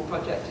need a small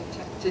project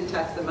to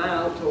test them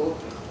out,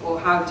 or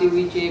how do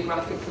we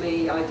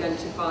geographically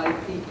identify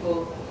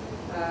people?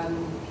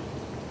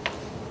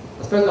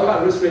 I suppose the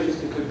high risk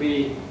register could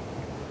be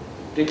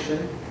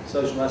addiction,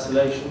 social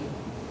isolation,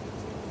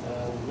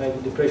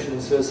 maybe depression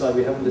and suicide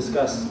we haven't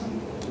discussed.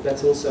 But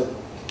that's also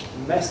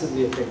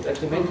massively affected.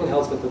 Actually, mental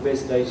health's got the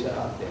best data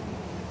out there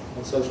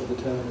on social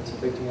determinants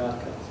affecting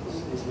outcomes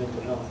is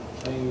mental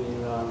health,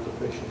 mainly around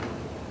depression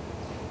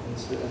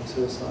and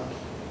suicide.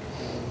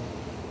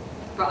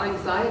 But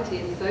anxiety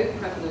is so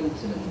prevalent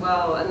as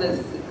well, and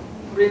there's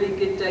really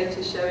good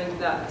data showing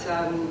that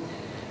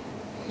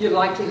your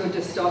likelihood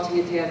of starting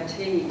a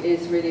DMT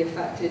is really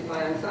affected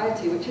by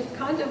anxiety, which is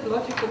kind of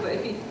logical, but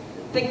if you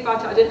think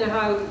about it, I don't know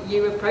how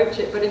you approach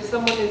it, but if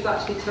someone is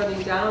actually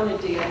turning down a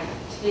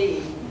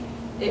DMT,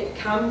 it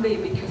can be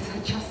because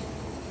they're just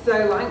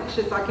so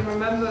anxious. I can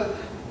remember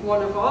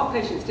one of our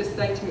patients just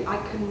saying to me, I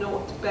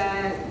cannot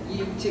bear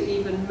you to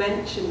even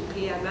mention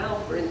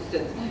PML, for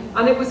instance.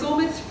 And it was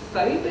almost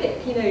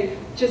phobic, you know,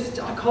 just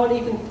I can't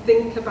even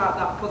think about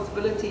that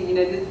possibility, you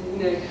know,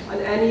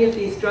 and any of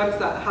these drugs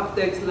that have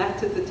those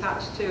letters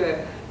attached to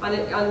it.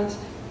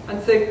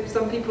 And so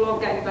some people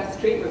aren't getting best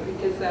treatment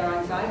because their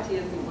anxiety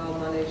isn't well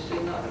managed,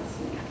 and that's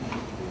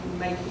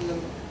making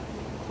them...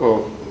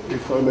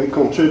 If I may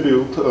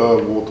contribute,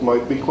 what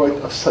might be quite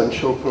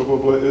essential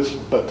probably is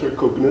better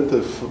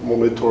cognitive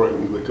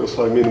monitoring, because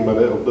I mean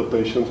many of the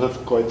patients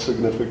have quite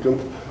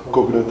significant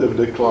cognitive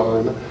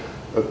decline.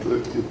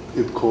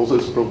 It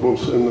causes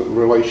problems in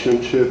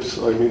relationships.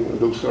 I mean,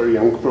 those are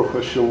young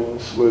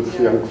professionals with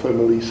young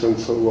families and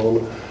so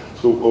on.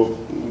 So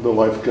the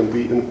life can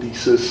be in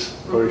pieces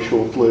very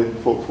shortly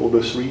for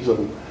this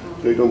reason.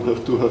 They don't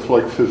have to have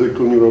like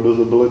physical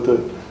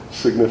neurodisability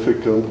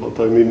significant, but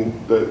I mean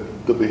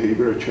the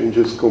behavior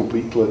changes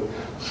completely.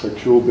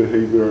 Sexual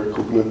behavior,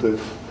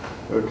 cognitive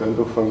kind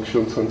of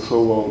functions and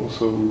so on.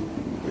 So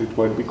it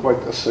might be quite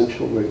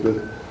essential maybe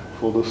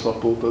for the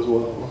support as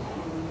well.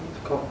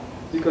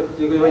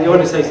 You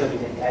want to say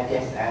something? I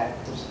just add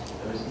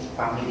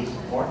family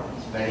support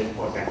is very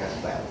important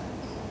as well.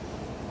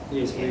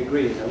 Yes, we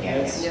agree. I mean,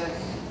 Yes.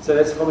 So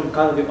that's probably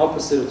kind of the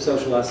opposite of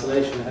social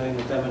isolation, having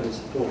the family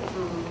support.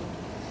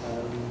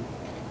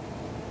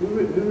 Who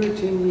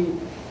routinely,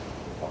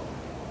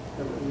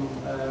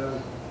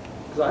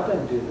 because I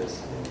don't do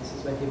this, and this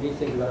is making me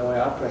think about the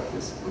way I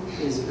practice,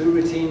 is who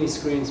routinely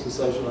screens for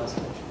social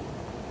isolation?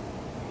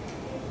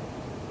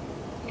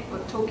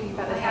 We're talking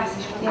about the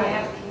family. yeah. I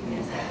have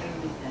keepers that are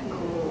with them,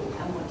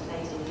 and what do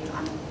they do?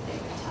 And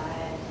they're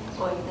retired,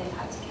 or if they've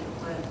had to give up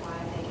work, why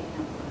are they giving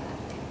up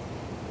work?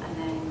 And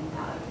then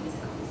that opens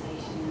a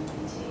conversation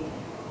into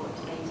what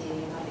do they do?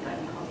 Have they got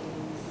any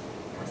hobbies,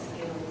 what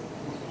skills,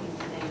 what things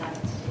do they like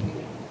to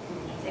do?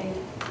 So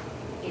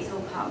it's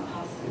all part and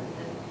parcel of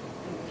the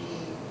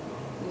review.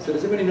 So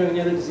does anybody know any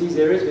other disease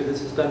areas where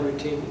this is done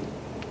routinely?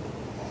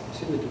 I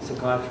assume that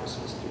psychiatrists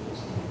must do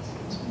this.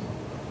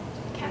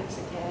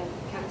 Cancer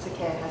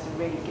care has a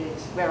really good,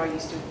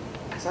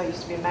 because I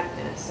used to be a MAC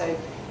nurse, so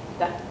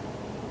that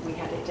we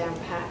had it down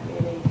pat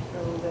really for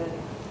all the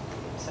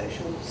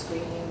social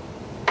screening.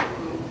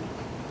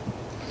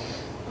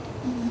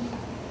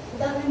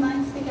 That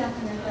reminds me,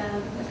 Gavin,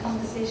 of a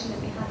conversation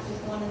that we had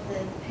with one of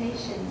the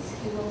patients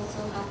who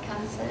also had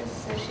cancer,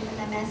 so she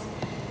had MS,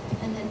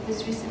 and it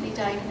was recently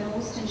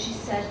diagnosed, and she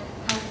said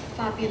how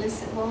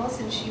fabulous it was,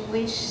 and she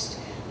wished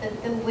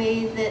that the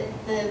way that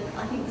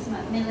I think it was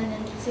Macmillan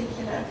in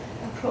particular,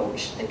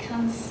 approached the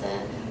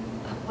cancer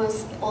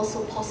was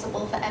also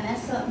possible for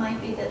MS, so it might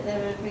be that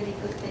there are really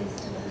good things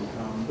to learn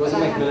from. It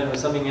wasn't Macmillan, it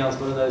was something else,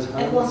 one of those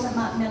houses? It wasn't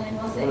Macmillan,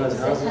 was it? One of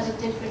those It had a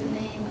different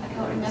name, I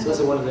can't remember. It's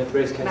also one of the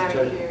breast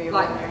cancer.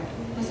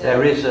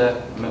 There is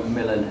a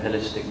Macmillan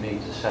holistic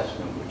needs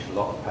assessment which a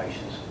lot of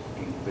patients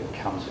with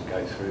cancer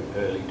go through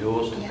early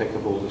doors to pick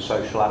up all the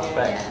social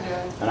aspects,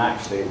 and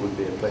actually it would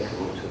be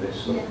applicable to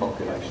this sort of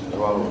population as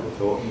well. I would have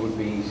thought it would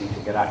be easy to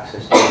get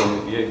access to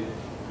the review.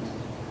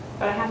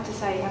 But I have to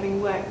say,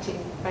 having worked in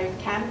both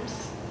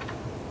camps,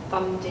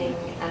 funding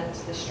and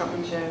the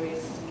structure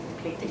is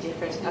completely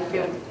different. I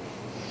feel,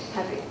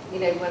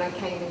 when I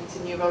came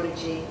into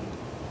neurology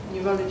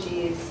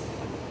is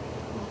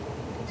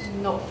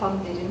not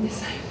funded in the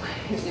same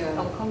way as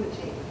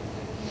oncology.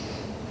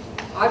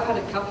 I've had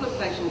a couple of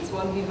patients,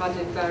 one who had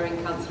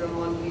ovarian cancer and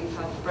one who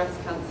had breast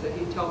cancer,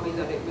 who told me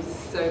that it was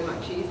so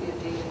much easier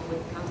dealing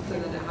with cancer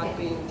than it had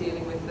been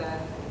dealing with their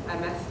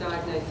MS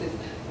diagnosis.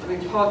 I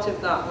mean, part of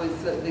that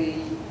was that the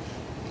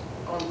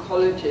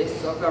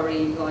oncologists are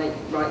very like,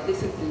 right,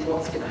 this is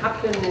what's going to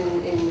happen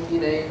and in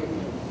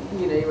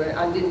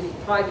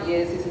 5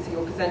 years this is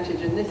your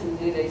percentage and this, and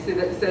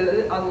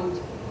and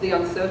the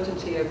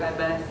uncertainty of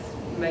MS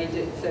made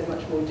it so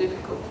much more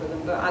difficult for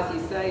them. But as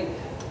you say,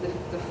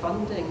 the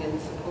funding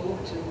and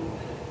support and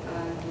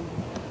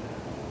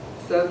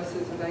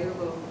services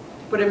available.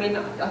 But I mean,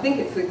 I think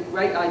it's a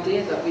great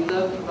idea that we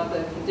learn from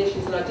other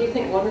conditions, and I do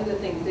think one of the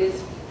things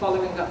is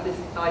following up this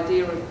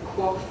idea of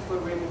QOF for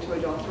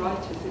rheumatoid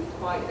arthritis is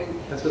quite a...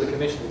 That's what the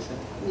commission is saying.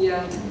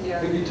 Yeah.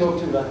 Who have you talked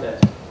to about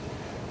that?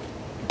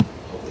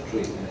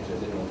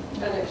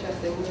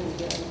 NHS England,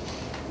 yeah.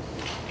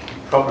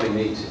 Probably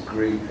need to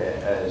group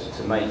it as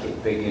to make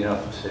it big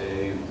enough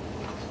to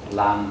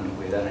land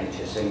with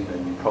NHS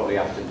England. You probably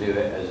have to do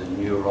it as a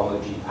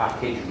neurology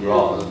package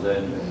rather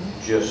than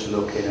just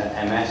looking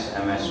at MS.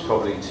 MS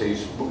probably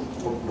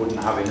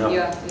wouldn't have enough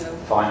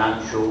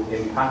financial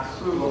impact.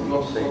 So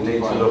you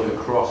need to look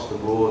across the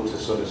board to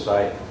sort of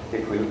say,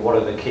 what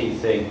are the key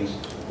things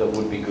that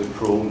would be good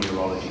for all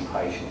neurology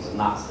patients, and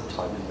that's the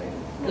type of thing.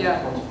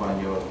 Yeah.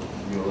 Quantifying your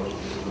neurological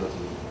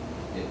disability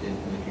in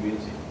the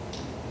community.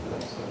 So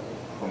that's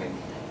chronic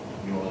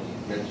neurology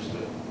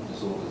registered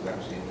disorders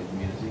actually in the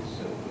community.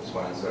 So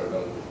spinal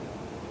cerebellar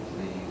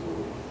disease or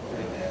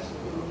MS.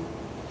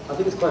 I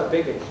think it's quite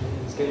big actually.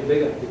 It's getting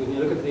bigger because when you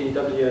look at the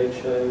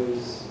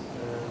WHO's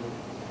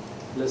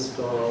list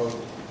of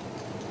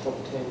top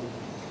 10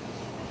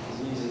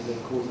 diseases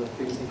that cause the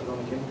biggest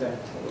economic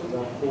impact,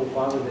 about 4 or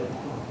 5 of them.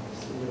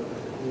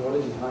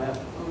 Neurology is higher,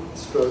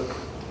 stroke,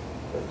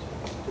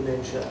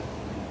 dementia,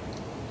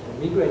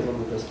 migraine's on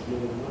the list,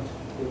 believe it or not,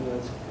 even though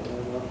it's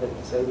not that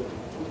disabled.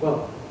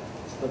 Well,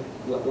 it's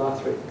not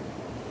life-threatening.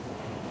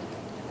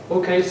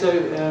 Okay, so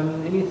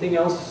anything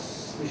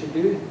else we should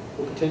do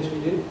or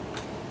potentially do?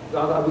 We've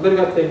got to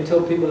go up there and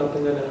tell people up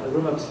in the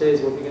room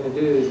upstairs what we're going to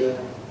do is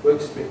a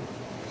Workstream.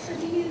 So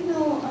do you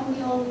know on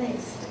your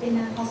list in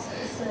a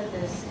hospital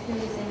service who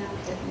is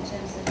inactive in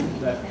terms of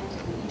independent?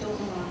 You don't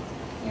know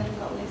that? You haven't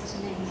got a list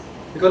of names?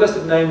 We've got a list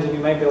of names and we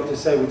may be able to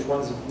say which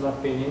ones have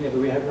not been in there, but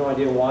we have no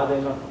idea why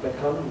they're not that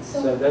common.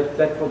 So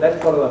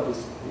that follow-up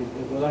is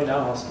well in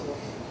our hospital.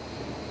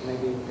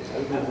 Maybe it's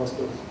open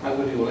hospitals. How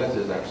good your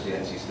letters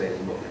actually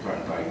stating what the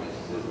current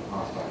diagnosis is and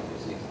past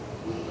diagnosis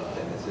with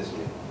MS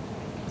history?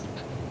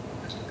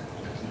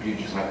 Do you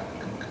just have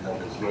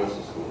multiple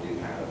sclerosis, or do you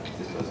have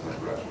this person has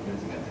perhaps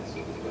remitting MS,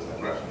 or this person has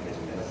perhaps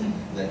remitting MS,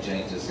 then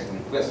change to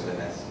secondary progressive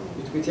MS?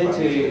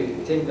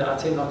 I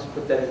tend not to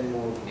put that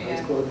anymore.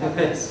 It's called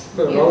MS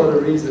for a lot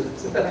of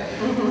reasons.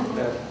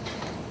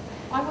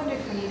 I wonder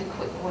if we need a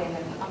quick win,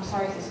 and I'm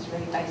sorry if this is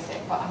really basic,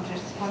 but I'm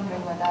just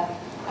wondering whether,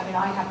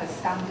 I have a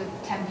standard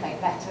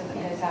template letter that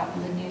goes out for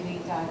the newly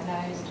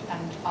diagnosed,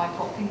 and I've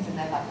got things in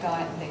there like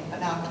diet and things, but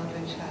now I'm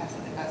wondering should I have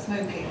something about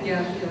smoking?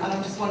 And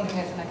I'm just wondering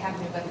as an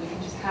academy whether we can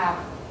just have,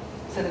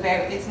 so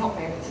it's not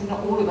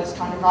all of us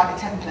trying to write a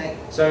template.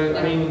 So,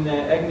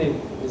 Agnew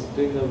is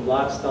doing the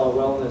lifestyle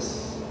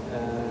wellness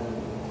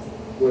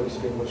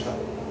Workstream, which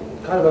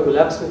kind of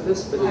overlaps with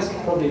this, but it's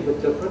probably a bit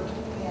different.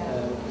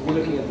 We're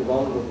looking at the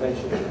vulnerable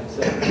patient.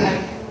 So,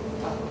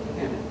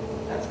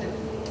 that's good.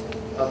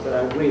 But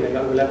I agree, they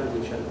overlap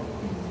with each other.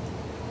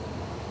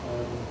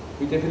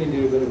 We definitely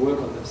do a bit of work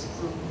on this.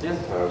 Yeah.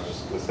 I was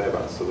just going to say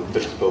about the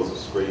principles of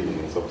screening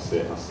is obviously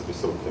it has to be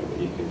something that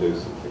you can do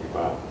something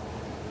about.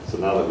 So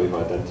now that we've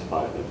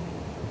identified them,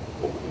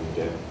 what can we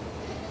do?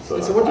 So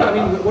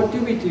what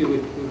do we do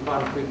with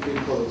fine food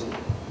quality?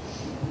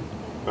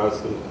 I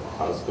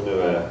was going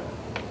to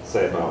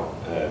say about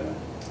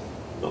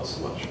not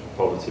so much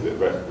poverty,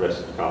 but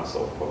can't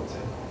solve poverty.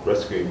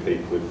 Rescuing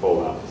people who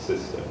fall out of the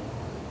system.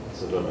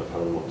 So I don't know if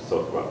Helen wants to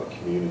talk about the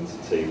community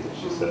team that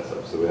she set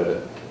up. So we had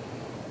a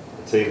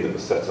team that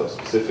was set up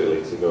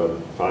specifically to go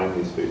and find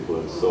these people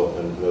and sort.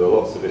 And there are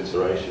lots of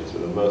iterations,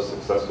 but the most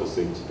successful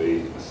seemed to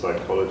be a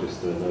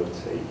psychologist and an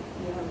OT.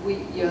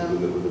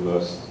 With the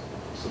most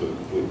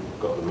we've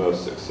got the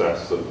most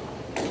success of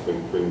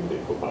bringing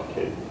people back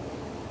in.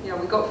 Yeah,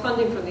 we got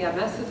funding from the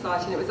MS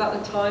Society, and it was at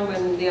the time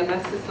when the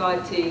MS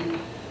Society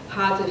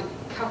had a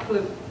couple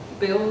of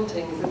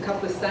buildings, a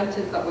couple of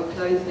centres that were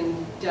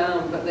closing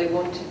down, but they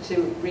wanted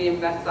to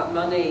reinvest that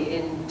money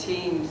in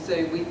teams,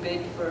 so we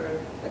bid for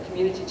a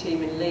community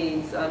team in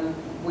Leeds, and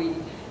we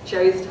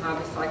chose to have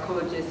a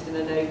psychologist and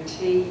an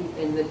OT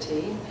in the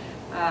team.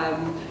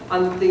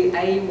 And the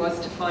aim was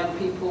to find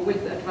people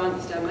with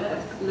advanced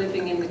MS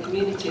living in the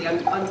community,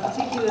 and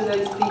particularly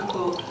those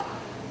people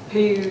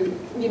who,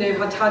 you know,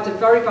 had had a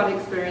very bad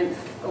experience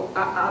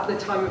at the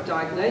time of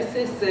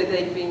diagnosis, so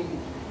they'd been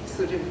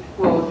sort of,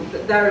 well,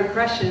 their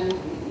impression,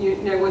 you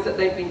know, was that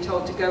they'd been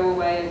told to go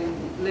away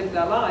and live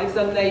their lives,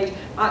 and they'd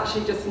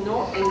actually just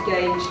not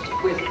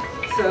engaged with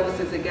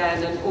services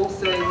again, and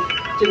also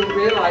didn't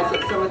realise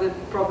that some of the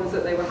problems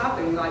that they were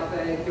having, like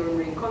their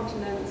urinary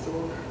incontinence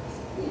or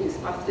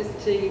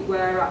spasticity,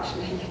 were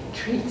actually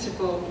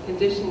treatable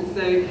conditions.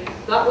 So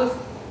that was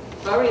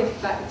very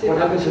effective. What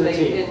happened to the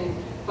team?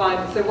 In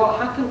finding. So what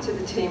happened to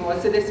the team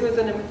was, so this was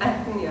an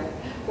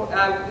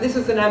this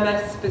was an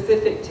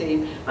MS-specific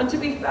team, and to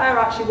be fair,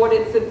 actually, what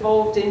it's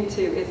evolved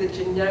into is a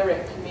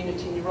generic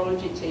community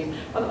neurology team.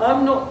 And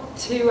I'm not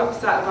too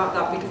upset about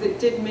that, because it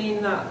did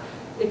mean that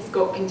it's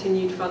got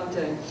continued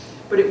funding,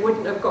 but it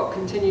wouldn't have got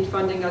continued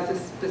funding as a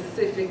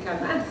specific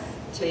MS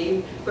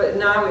team. But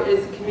now it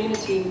is a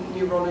community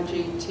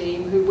neurology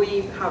team who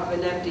we have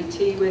an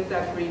MDT with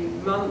every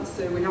month,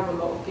 so we have a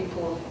lot of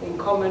people in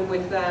common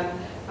with them,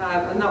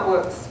 and that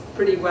works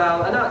pretty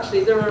well. And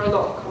actually there are a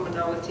lot of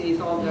commonalities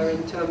on there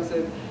in terms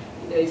of,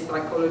 you know,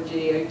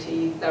 psychology,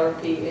 OT,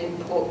 therapy,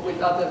 input with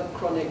other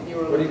chronic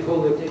neurological. What do you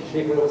call the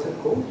team? What's it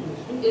called?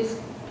 It's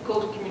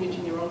called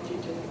community neurology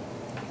team.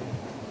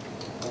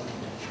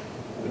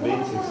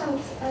 What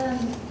about,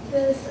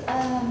 there's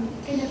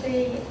going to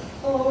be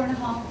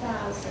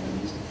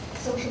 4,500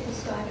 social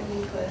prescribing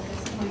link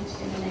workers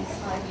appointed in the next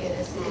 5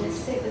 years. They're going to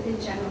sit within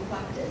general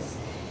practice.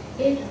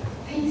 If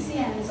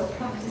PCNs or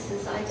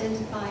practices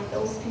identify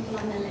those people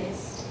on the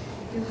list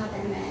who have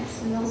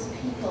MS, and those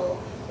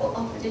people were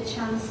offered a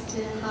chance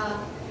to have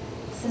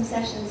some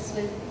sessions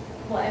with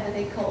whatever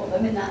they call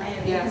them in that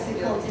area, because they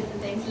call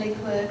different things, link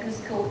workers,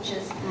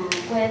 coaches,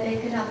 where they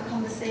could have a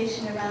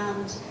conversation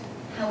around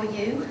how are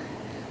you,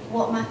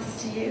 what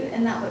matters to you,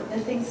 and that would,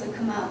 the things would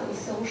come out that were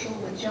social,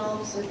 with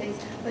jobs, with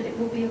things, but it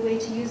would be a way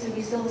to use a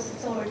resource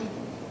that's already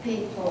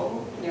paid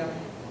for.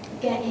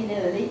 Get in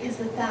early, because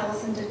the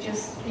 1,000 are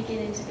just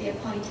beginning to be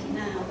appointed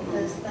now, the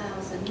first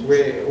 1,000.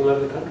 Where, all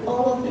over the country?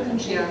 All over the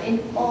country,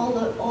 in all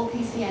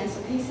PCNs. So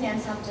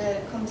PCNs have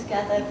to come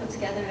together, put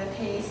together a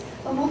case,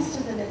 but most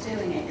of them are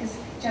doing it because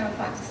general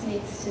practice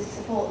needs to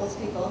support those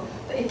people.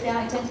 But if they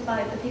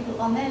identify the people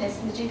on their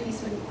list, and the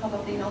GPs wouldn't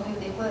probably know who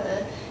they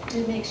were,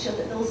 to make sure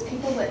that those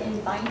people were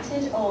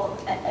invited, or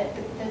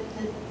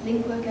the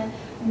link worker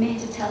made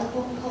a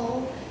telephone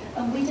call.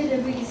 And we did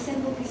a really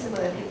simple piece of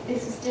work.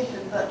 This was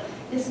different, but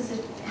this was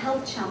a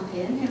health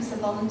champion who was a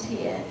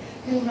volunteer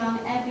who rang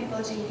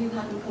everybody who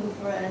hadn't come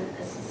for a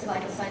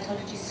cervical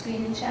cytology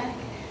screening check,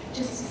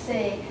 just to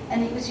say,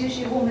 and it was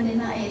usually a woman in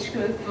that age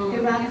group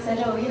who rang and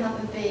said, oh, you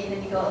haven't been,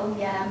 and you go, oh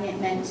yeah, I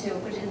meant to,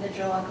 put it in the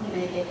drawer, I couldn't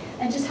make it,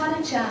 and just had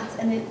a chat,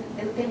 and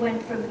they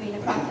went from being a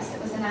practice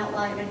that was an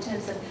outlier in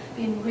terms of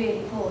being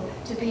really poor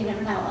to being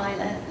an outlier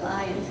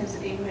in terms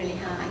of being really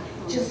high,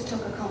 just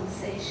took a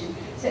conversation.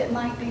 So it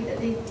might be that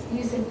they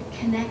using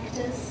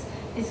connectors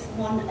is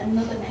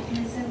another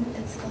mechanism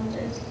that's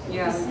funded.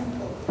 It's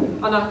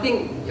simple. And I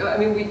think, I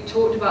mean, we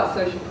talked about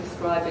social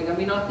prescribing. I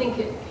mean, I think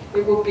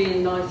it would be a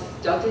nice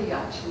study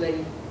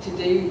actually to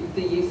do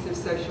the use of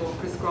social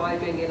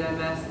prescribing in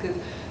MS, because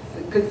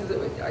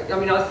I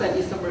mean, I sent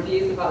you some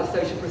reviews about the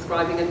social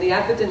prescribing, and the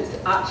evidence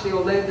actually,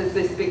 although there's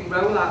this big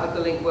rollout of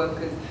the link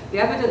workers, the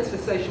evidence for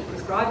social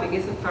prescribing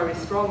isn't very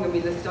strong. I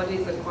mean, the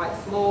studies are quite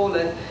small,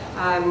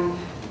 and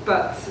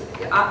but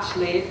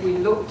actually, if we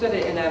looked at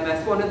it in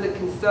MS, one of the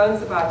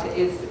concerns about it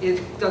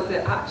is does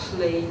it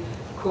actually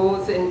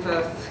cause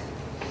inverse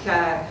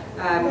care?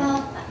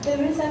 Well,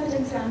 there is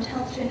evidence around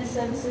health trainer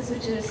services,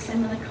 which are a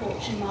similar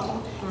coaching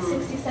model.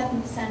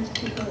 67% of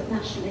people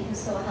nationally who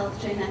saw a health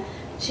trainer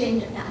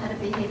had a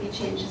behaviour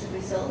change as a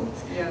result.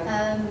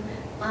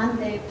 And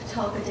they've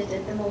targeted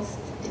at the most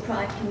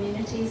deprived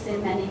communities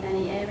in many,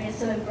 many areas.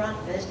 So in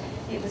Bradford,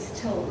 it was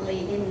totally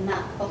in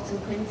that bottom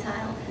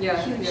quintile.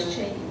 Huge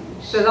change.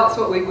 So that's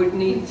what we would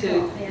need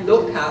to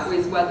look at,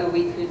 is whether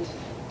we could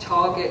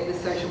target the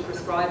social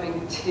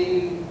prescribing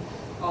to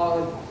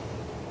our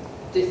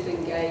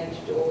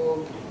disengaged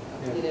or,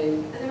 you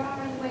know. But there are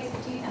other ways to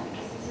do that,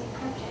 because there's a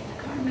project, I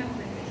can't remember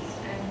whether it's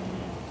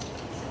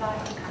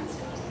cervical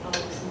cancer or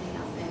something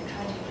else. They were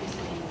trying to do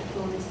something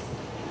before this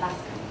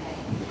last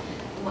campaign.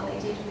 And what they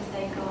did was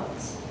they got,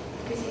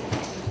 because it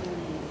affected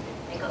women,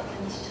 they got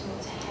them to talk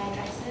to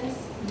hairdressers.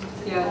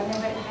 So when they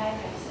were at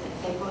hairdressers,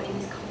 they brought in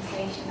this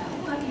conversation about,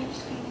 oh, I'm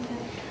screening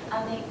them.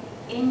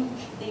 And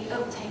the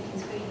uptake in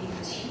screening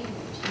was huge.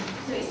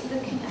 So it's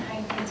looking at how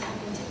you can tap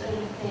into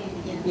other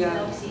things. And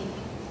obviously,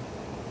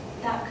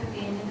 that could be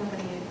another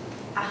way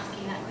of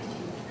asking that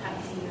question, how do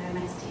you see your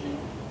MS team?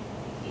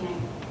 You know,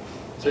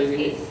 so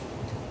it's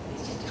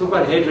just talk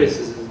about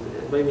hairdressers,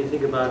 it made me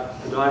think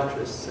about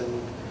podiatrists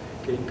and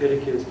getting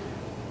pedicures.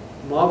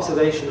 My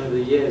observation over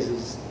the years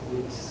is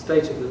the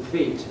state of the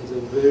feet is a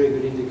very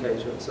good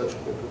indicator of social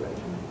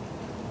deprivation.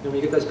 And when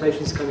you get those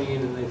patients coming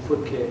in and their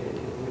foot care,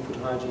 their foot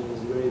hygiene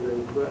is very,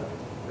 very poor,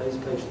 those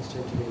patients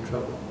tend to be in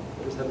trouble.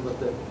 They just haven't got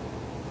the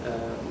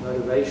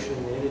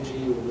motivation, the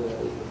energy, or the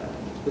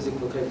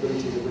physical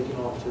capabilities of looking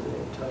after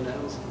their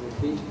toenails and their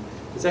feet.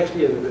 It's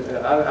actually,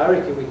 I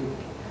reckon we can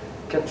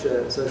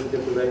capture social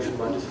deprivation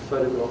by just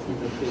photographing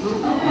their feet.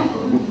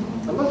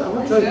 I'm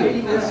not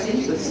joking.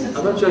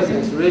 I'm not joking.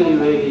 It's really,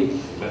 really.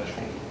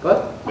 What?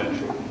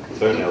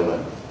 Toenail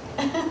then.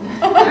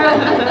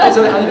 So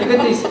you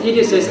get these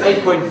EDSS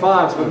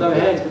 8.5s with no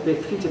hands, but their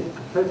feet are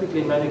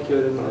perfectly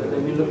manicured and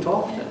they've been looked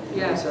after.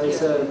 Yeah. So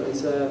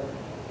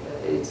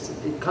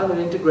it kind of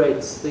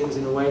integrates things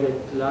in a way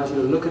that allows you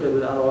to look at it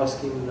without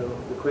asking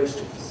the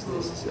questions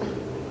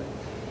necessarily.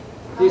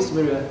 Yes,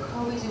 Miriam.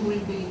 How easy will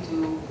it be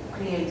to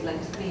create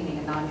like screening,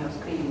 an annual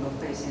screening of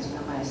patients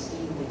with MS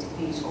in the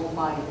GPs or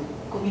by the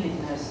community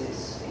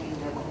nurses in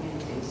the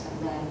communities, and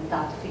then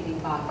that feeding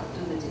back to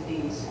the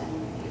GPs, and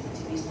if the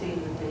GPs feel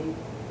that they've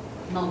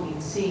not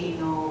been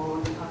seen or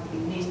they have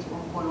been missed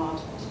on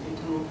follow-ups, possibly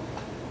to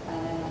a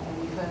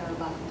referral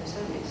back to the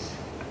service?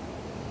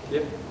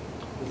 Yep.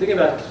 The thing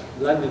about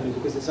London is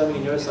because there's so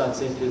many neuroscience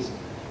centres,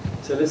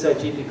 so let's say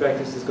GP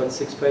practice has got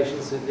 6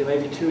 patients, there may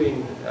be 2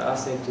 in our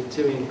centre,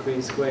 2 in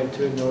Queen Square and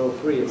 2 in Neural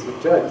Free. It's a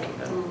joke,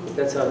 but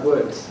that's how it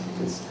works.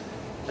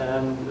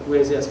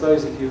 Whereas I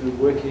suppose if you're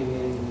working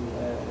in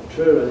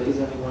Truro, there is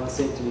only one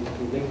centre you can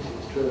be linked to,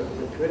 it's Truro, is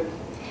that correct?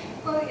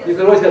 Well, yes. You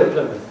can always go to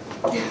Plymouth.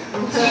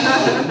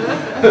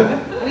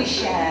 We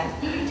share.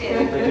 We do.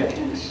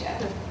 Okay. We share.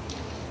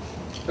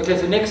 Okay,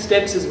 so next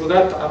steps is we'll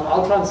go,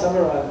 I'll try and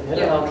summarise,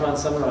 Helen, I'll try and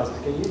summarise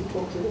it. Can you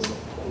talk to this?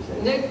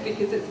 No,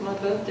 because it's my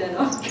birthday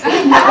now. That's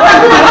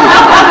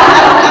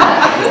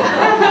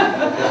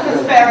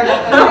fair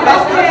enough.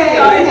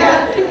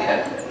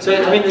 So,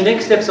 I mean, the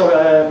next steps are,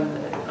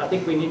 I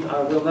think we need,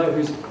 we'll know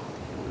who's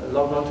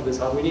logged onto this.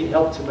 We need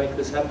help to make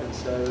this happen.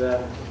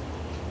 So,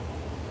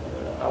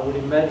 I would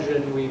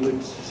imagine we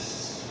would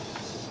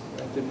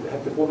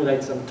have to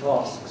formulate some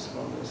tasks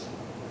on this,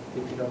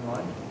 if you don't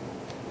mind.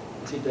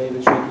 I see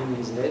David shaking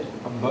his head.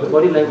 The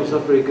body language is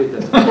not very good,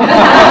 though.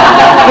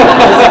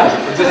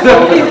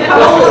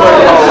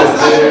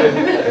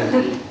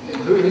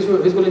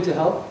 Who's willing to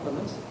help on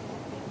this?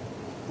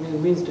 I mean,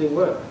 it means doing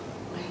work.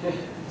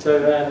 So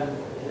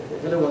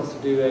Helen wants to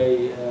do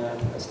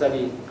a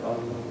study on,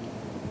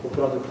 we'll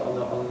put on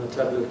the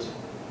tablet,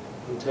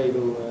 on the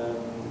table,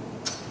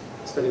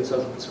 study of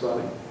social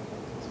prescribing.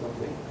 That's one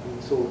thing.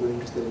 And so we're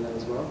interested in that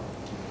as well.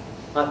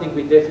 I think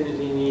we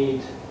definitely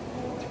need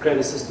to create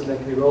a system that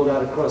can be rolled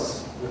out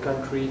across the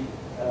country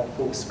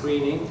for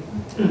screening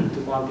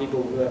to find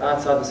people who are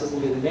outside the system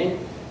getting in,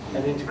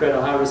 and then to create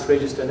a high-risk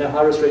register. And that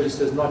high-risk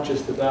register is not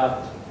just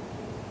about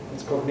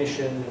its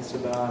cognition, it's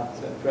about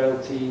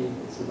frailty,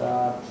 it's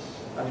about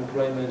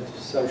unemployment,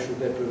 social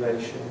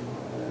deprivation,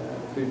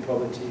 food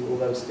poverty, all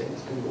those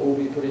things can all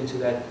be put into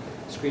that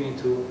screening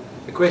tool.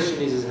 The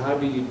question is how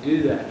do you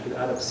do that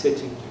without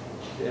upsetting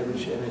the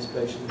average MS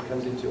patient that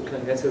comes into your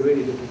clinic? That's a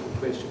really difficult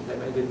question. They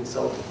may get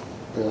insulted.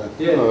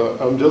 Yeah.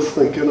 I'm just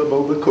thinking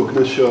about the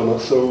cognition.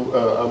 So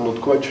I'm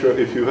not quite sure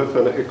if you have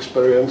any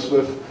experience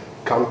with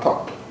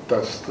CANTAP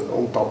test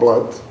on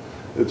tablet.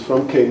 It's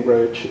from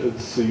Cambridge.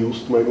 It's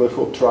used mainly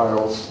for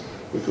trials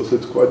because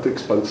it's quite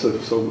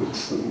expensive, so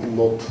it's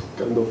not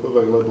kind of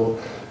available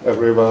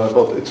everywhere.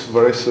 But it's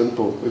very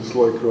simple. It's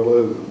like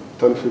really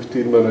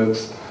 10-15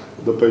 minutes.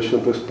 The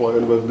patient is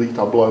playing with the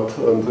tablet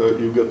and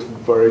you get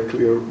very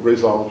clear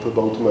result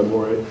about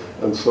memory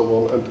and so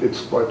on, and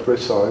it's quite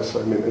precise.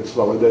 I mean, it's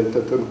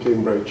validated in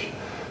Cambridge.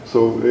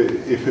 So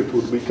if it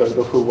would be kind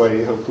of a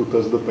way how to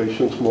test the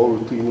patients more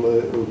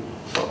routinely,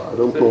 I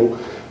don't know,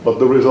 but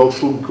the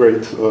results look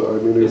great. I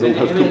mean, you don't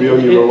have to be a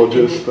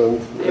neurologist.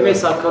 And MS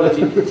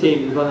psychology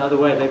team has gone the other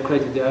way. They've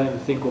created their own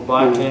thing called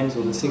BioCams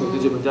or the single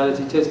digit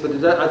modality test, but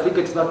I think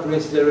it's not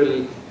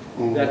necessarily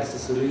that's the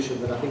solution,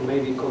 but I think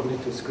maybe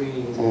cognitive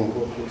screening is an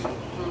important issue.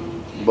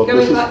 But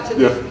this is,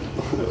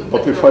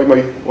 but if I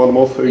may, one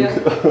more thing,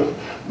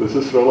 this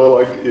is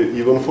really like,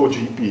 even for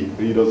GP,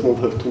 he does not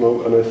have to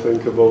know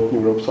anything about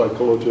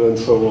neuropsychology and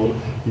so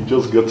on. He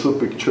just gets a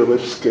picture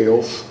with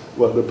scales,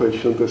 where the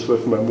patient is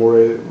with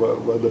memory,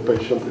 where the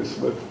patient is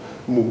with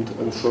mood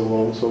and so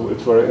on. So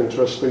it's very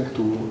interesting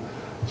to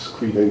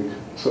screening.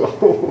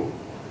 So.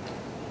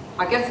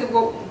 I guess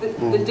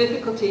the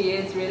difficulty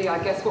is really, I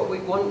guess what we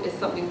want is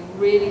something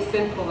really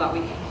simple that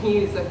we can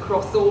use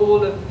across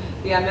all of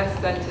the MS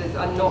centres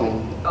and not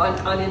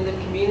and in the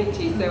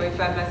community. So if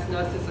MS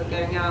nurses are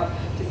going out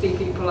to see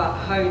people at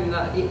home,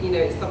 that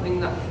it's something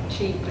that's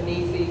cheap and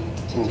easy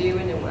to do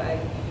in a way.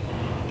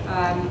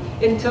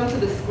 In terms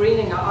of the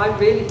screening, I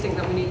really think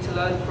that we need to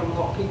learn from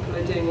what people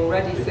are doing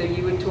already. So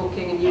you were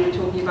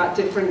talking about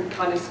different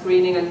kind of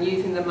screening and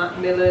using the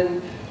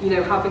Macmillan,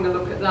 having a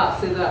look at that,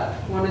 so that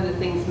one of the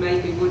things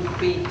maybe would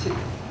be to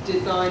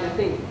design, I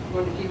think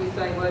what you were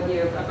saying, weren't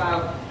you,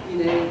 about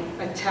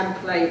a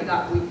template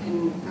that we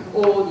can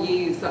all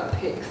use that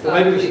picks up.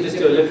 Well, maybe we should just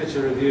do a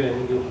literature review,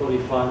 and you'll probably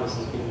find this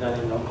has been done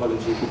in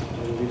oncology,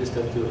 and we just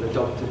have to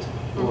adopt it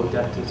or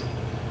adapt it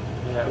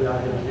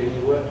without having to do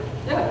any work.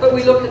 Yeah, but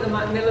we look at the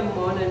Macmillan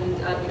one and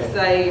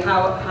say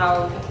how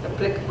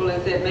applicable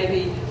is it?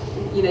 Maybe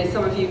you know,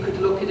 some of you could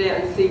look at it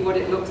and see what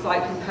it looks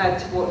like compared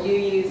to what you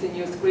use in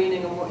your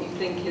screening and what you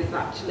think is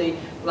actually,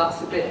 well,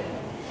 that's a bit,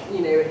 you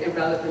know,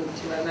 irrelevant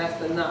to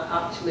MS, and that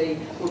actually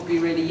would be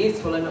really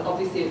useful. And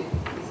obviously,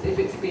 if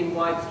it's been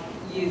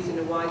used in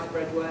a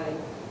widespread way.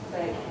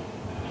 So,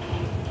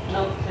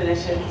 not a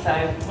clinician, so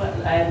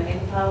in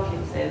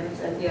Parkinson's,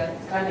 and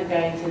it's kind of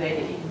going to know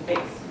that you can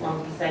fix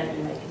 1%,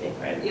 you make a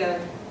difference. Yeah.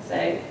 So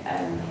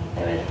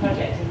there was a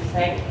project in the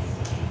States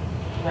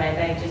where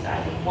they just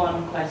added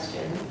one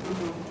question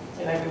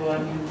to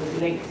everyone who was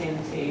linked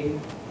into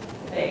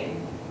the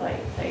thing.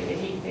 Like, so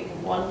if you think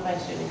of one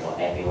question and got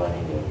everyone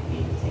in your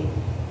community,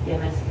 the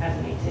MS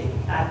Academy, to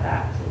add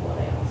that to what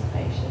they ask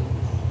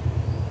patients,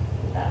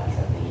 would that be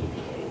something you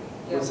could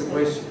do? What's the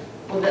question?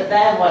 Well, that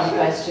their one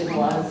question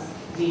was,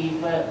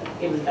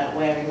 it was about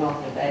wearing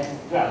off of their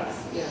drugs.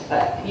 Yeah.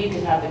 But you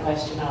could have the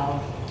question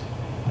of,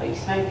 are you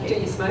smoking? Do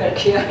you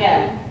smoke?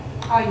 Yeah.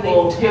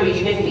 Or who are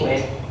you living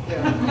with?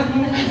 Yeah.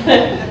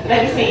 Let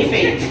me see your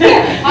feet.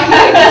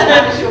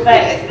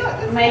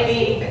 But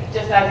maybe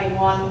just adding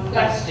one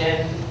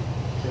question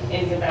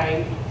is a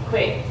very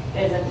quick,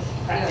 is a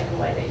practical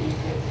way that you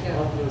could.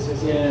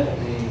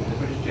 The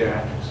British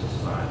Geriatric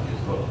Society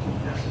has got a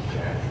comprehensive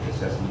geriatric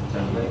assessment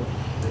template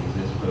that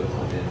exists both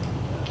within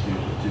two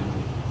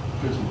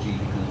principal GP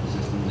clinical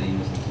system, the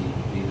EMIS and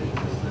TPP that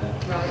exists there.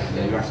 Right.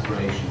 So your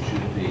aspiration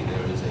should be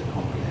there is a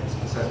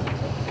comprehensive assessment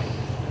template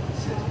that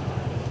sits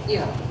behind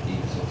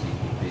EMIS or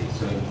TPP.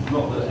 So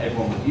not that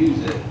everyone would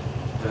use it,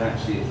 but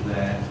actually it's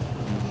there,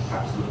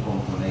 perhaps look on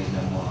from an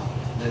HMR.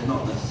 There's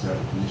not necessarily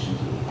clinicians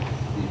that will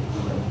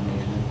fill that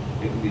information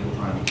in. It can be the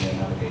primary care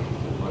navigator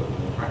that work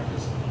within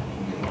practice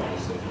and get a lot of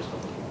the social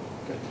stuff.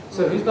 Okay.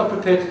 So who's not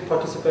prepared to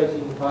participate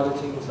in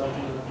piloting or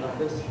something like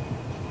this?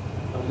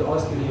 I'm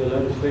asking you a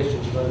load of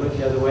questions, but I went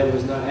the other way, there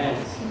was no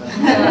hands.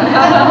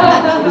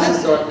 So this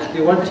is, if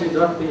you want to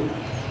not be,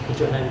 put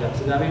your hand up.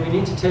 So I mean, we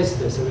need to test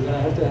this, so we're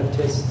going to have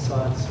test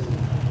sites.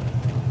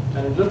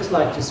 And it looks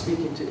like, just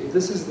speaking to, if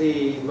this is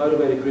the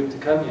motivated group to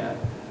come here,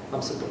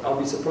 I'll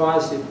be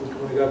surprised if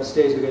when we go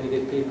upstairs we're going to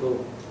get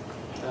people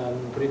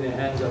putting their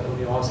hands up when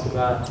we ask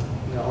about,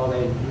 you know, are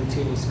they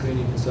routinely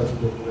screening for social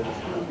deprivation.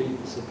 I'll be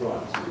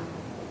surprised.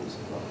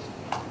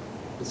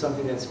 It's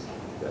something that's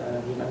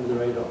been under the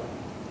radar.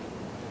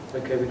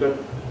 Okay, we've got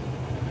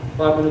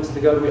 5 minutes to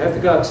go. We have to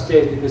go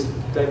upstairs because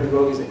David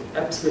Rogge is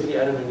absolutely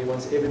adamant he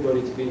wants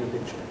everybody to be in the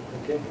picture.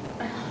 Okay?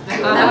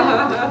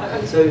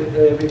 So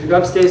if you go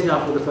upstairs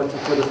now for the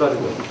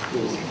photograph,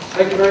 please.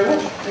 Thank you very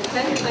much.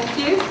 Okay, thank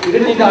you. We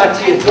didn't need IT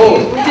at all.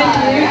 We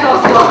didn't use our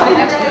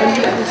slides.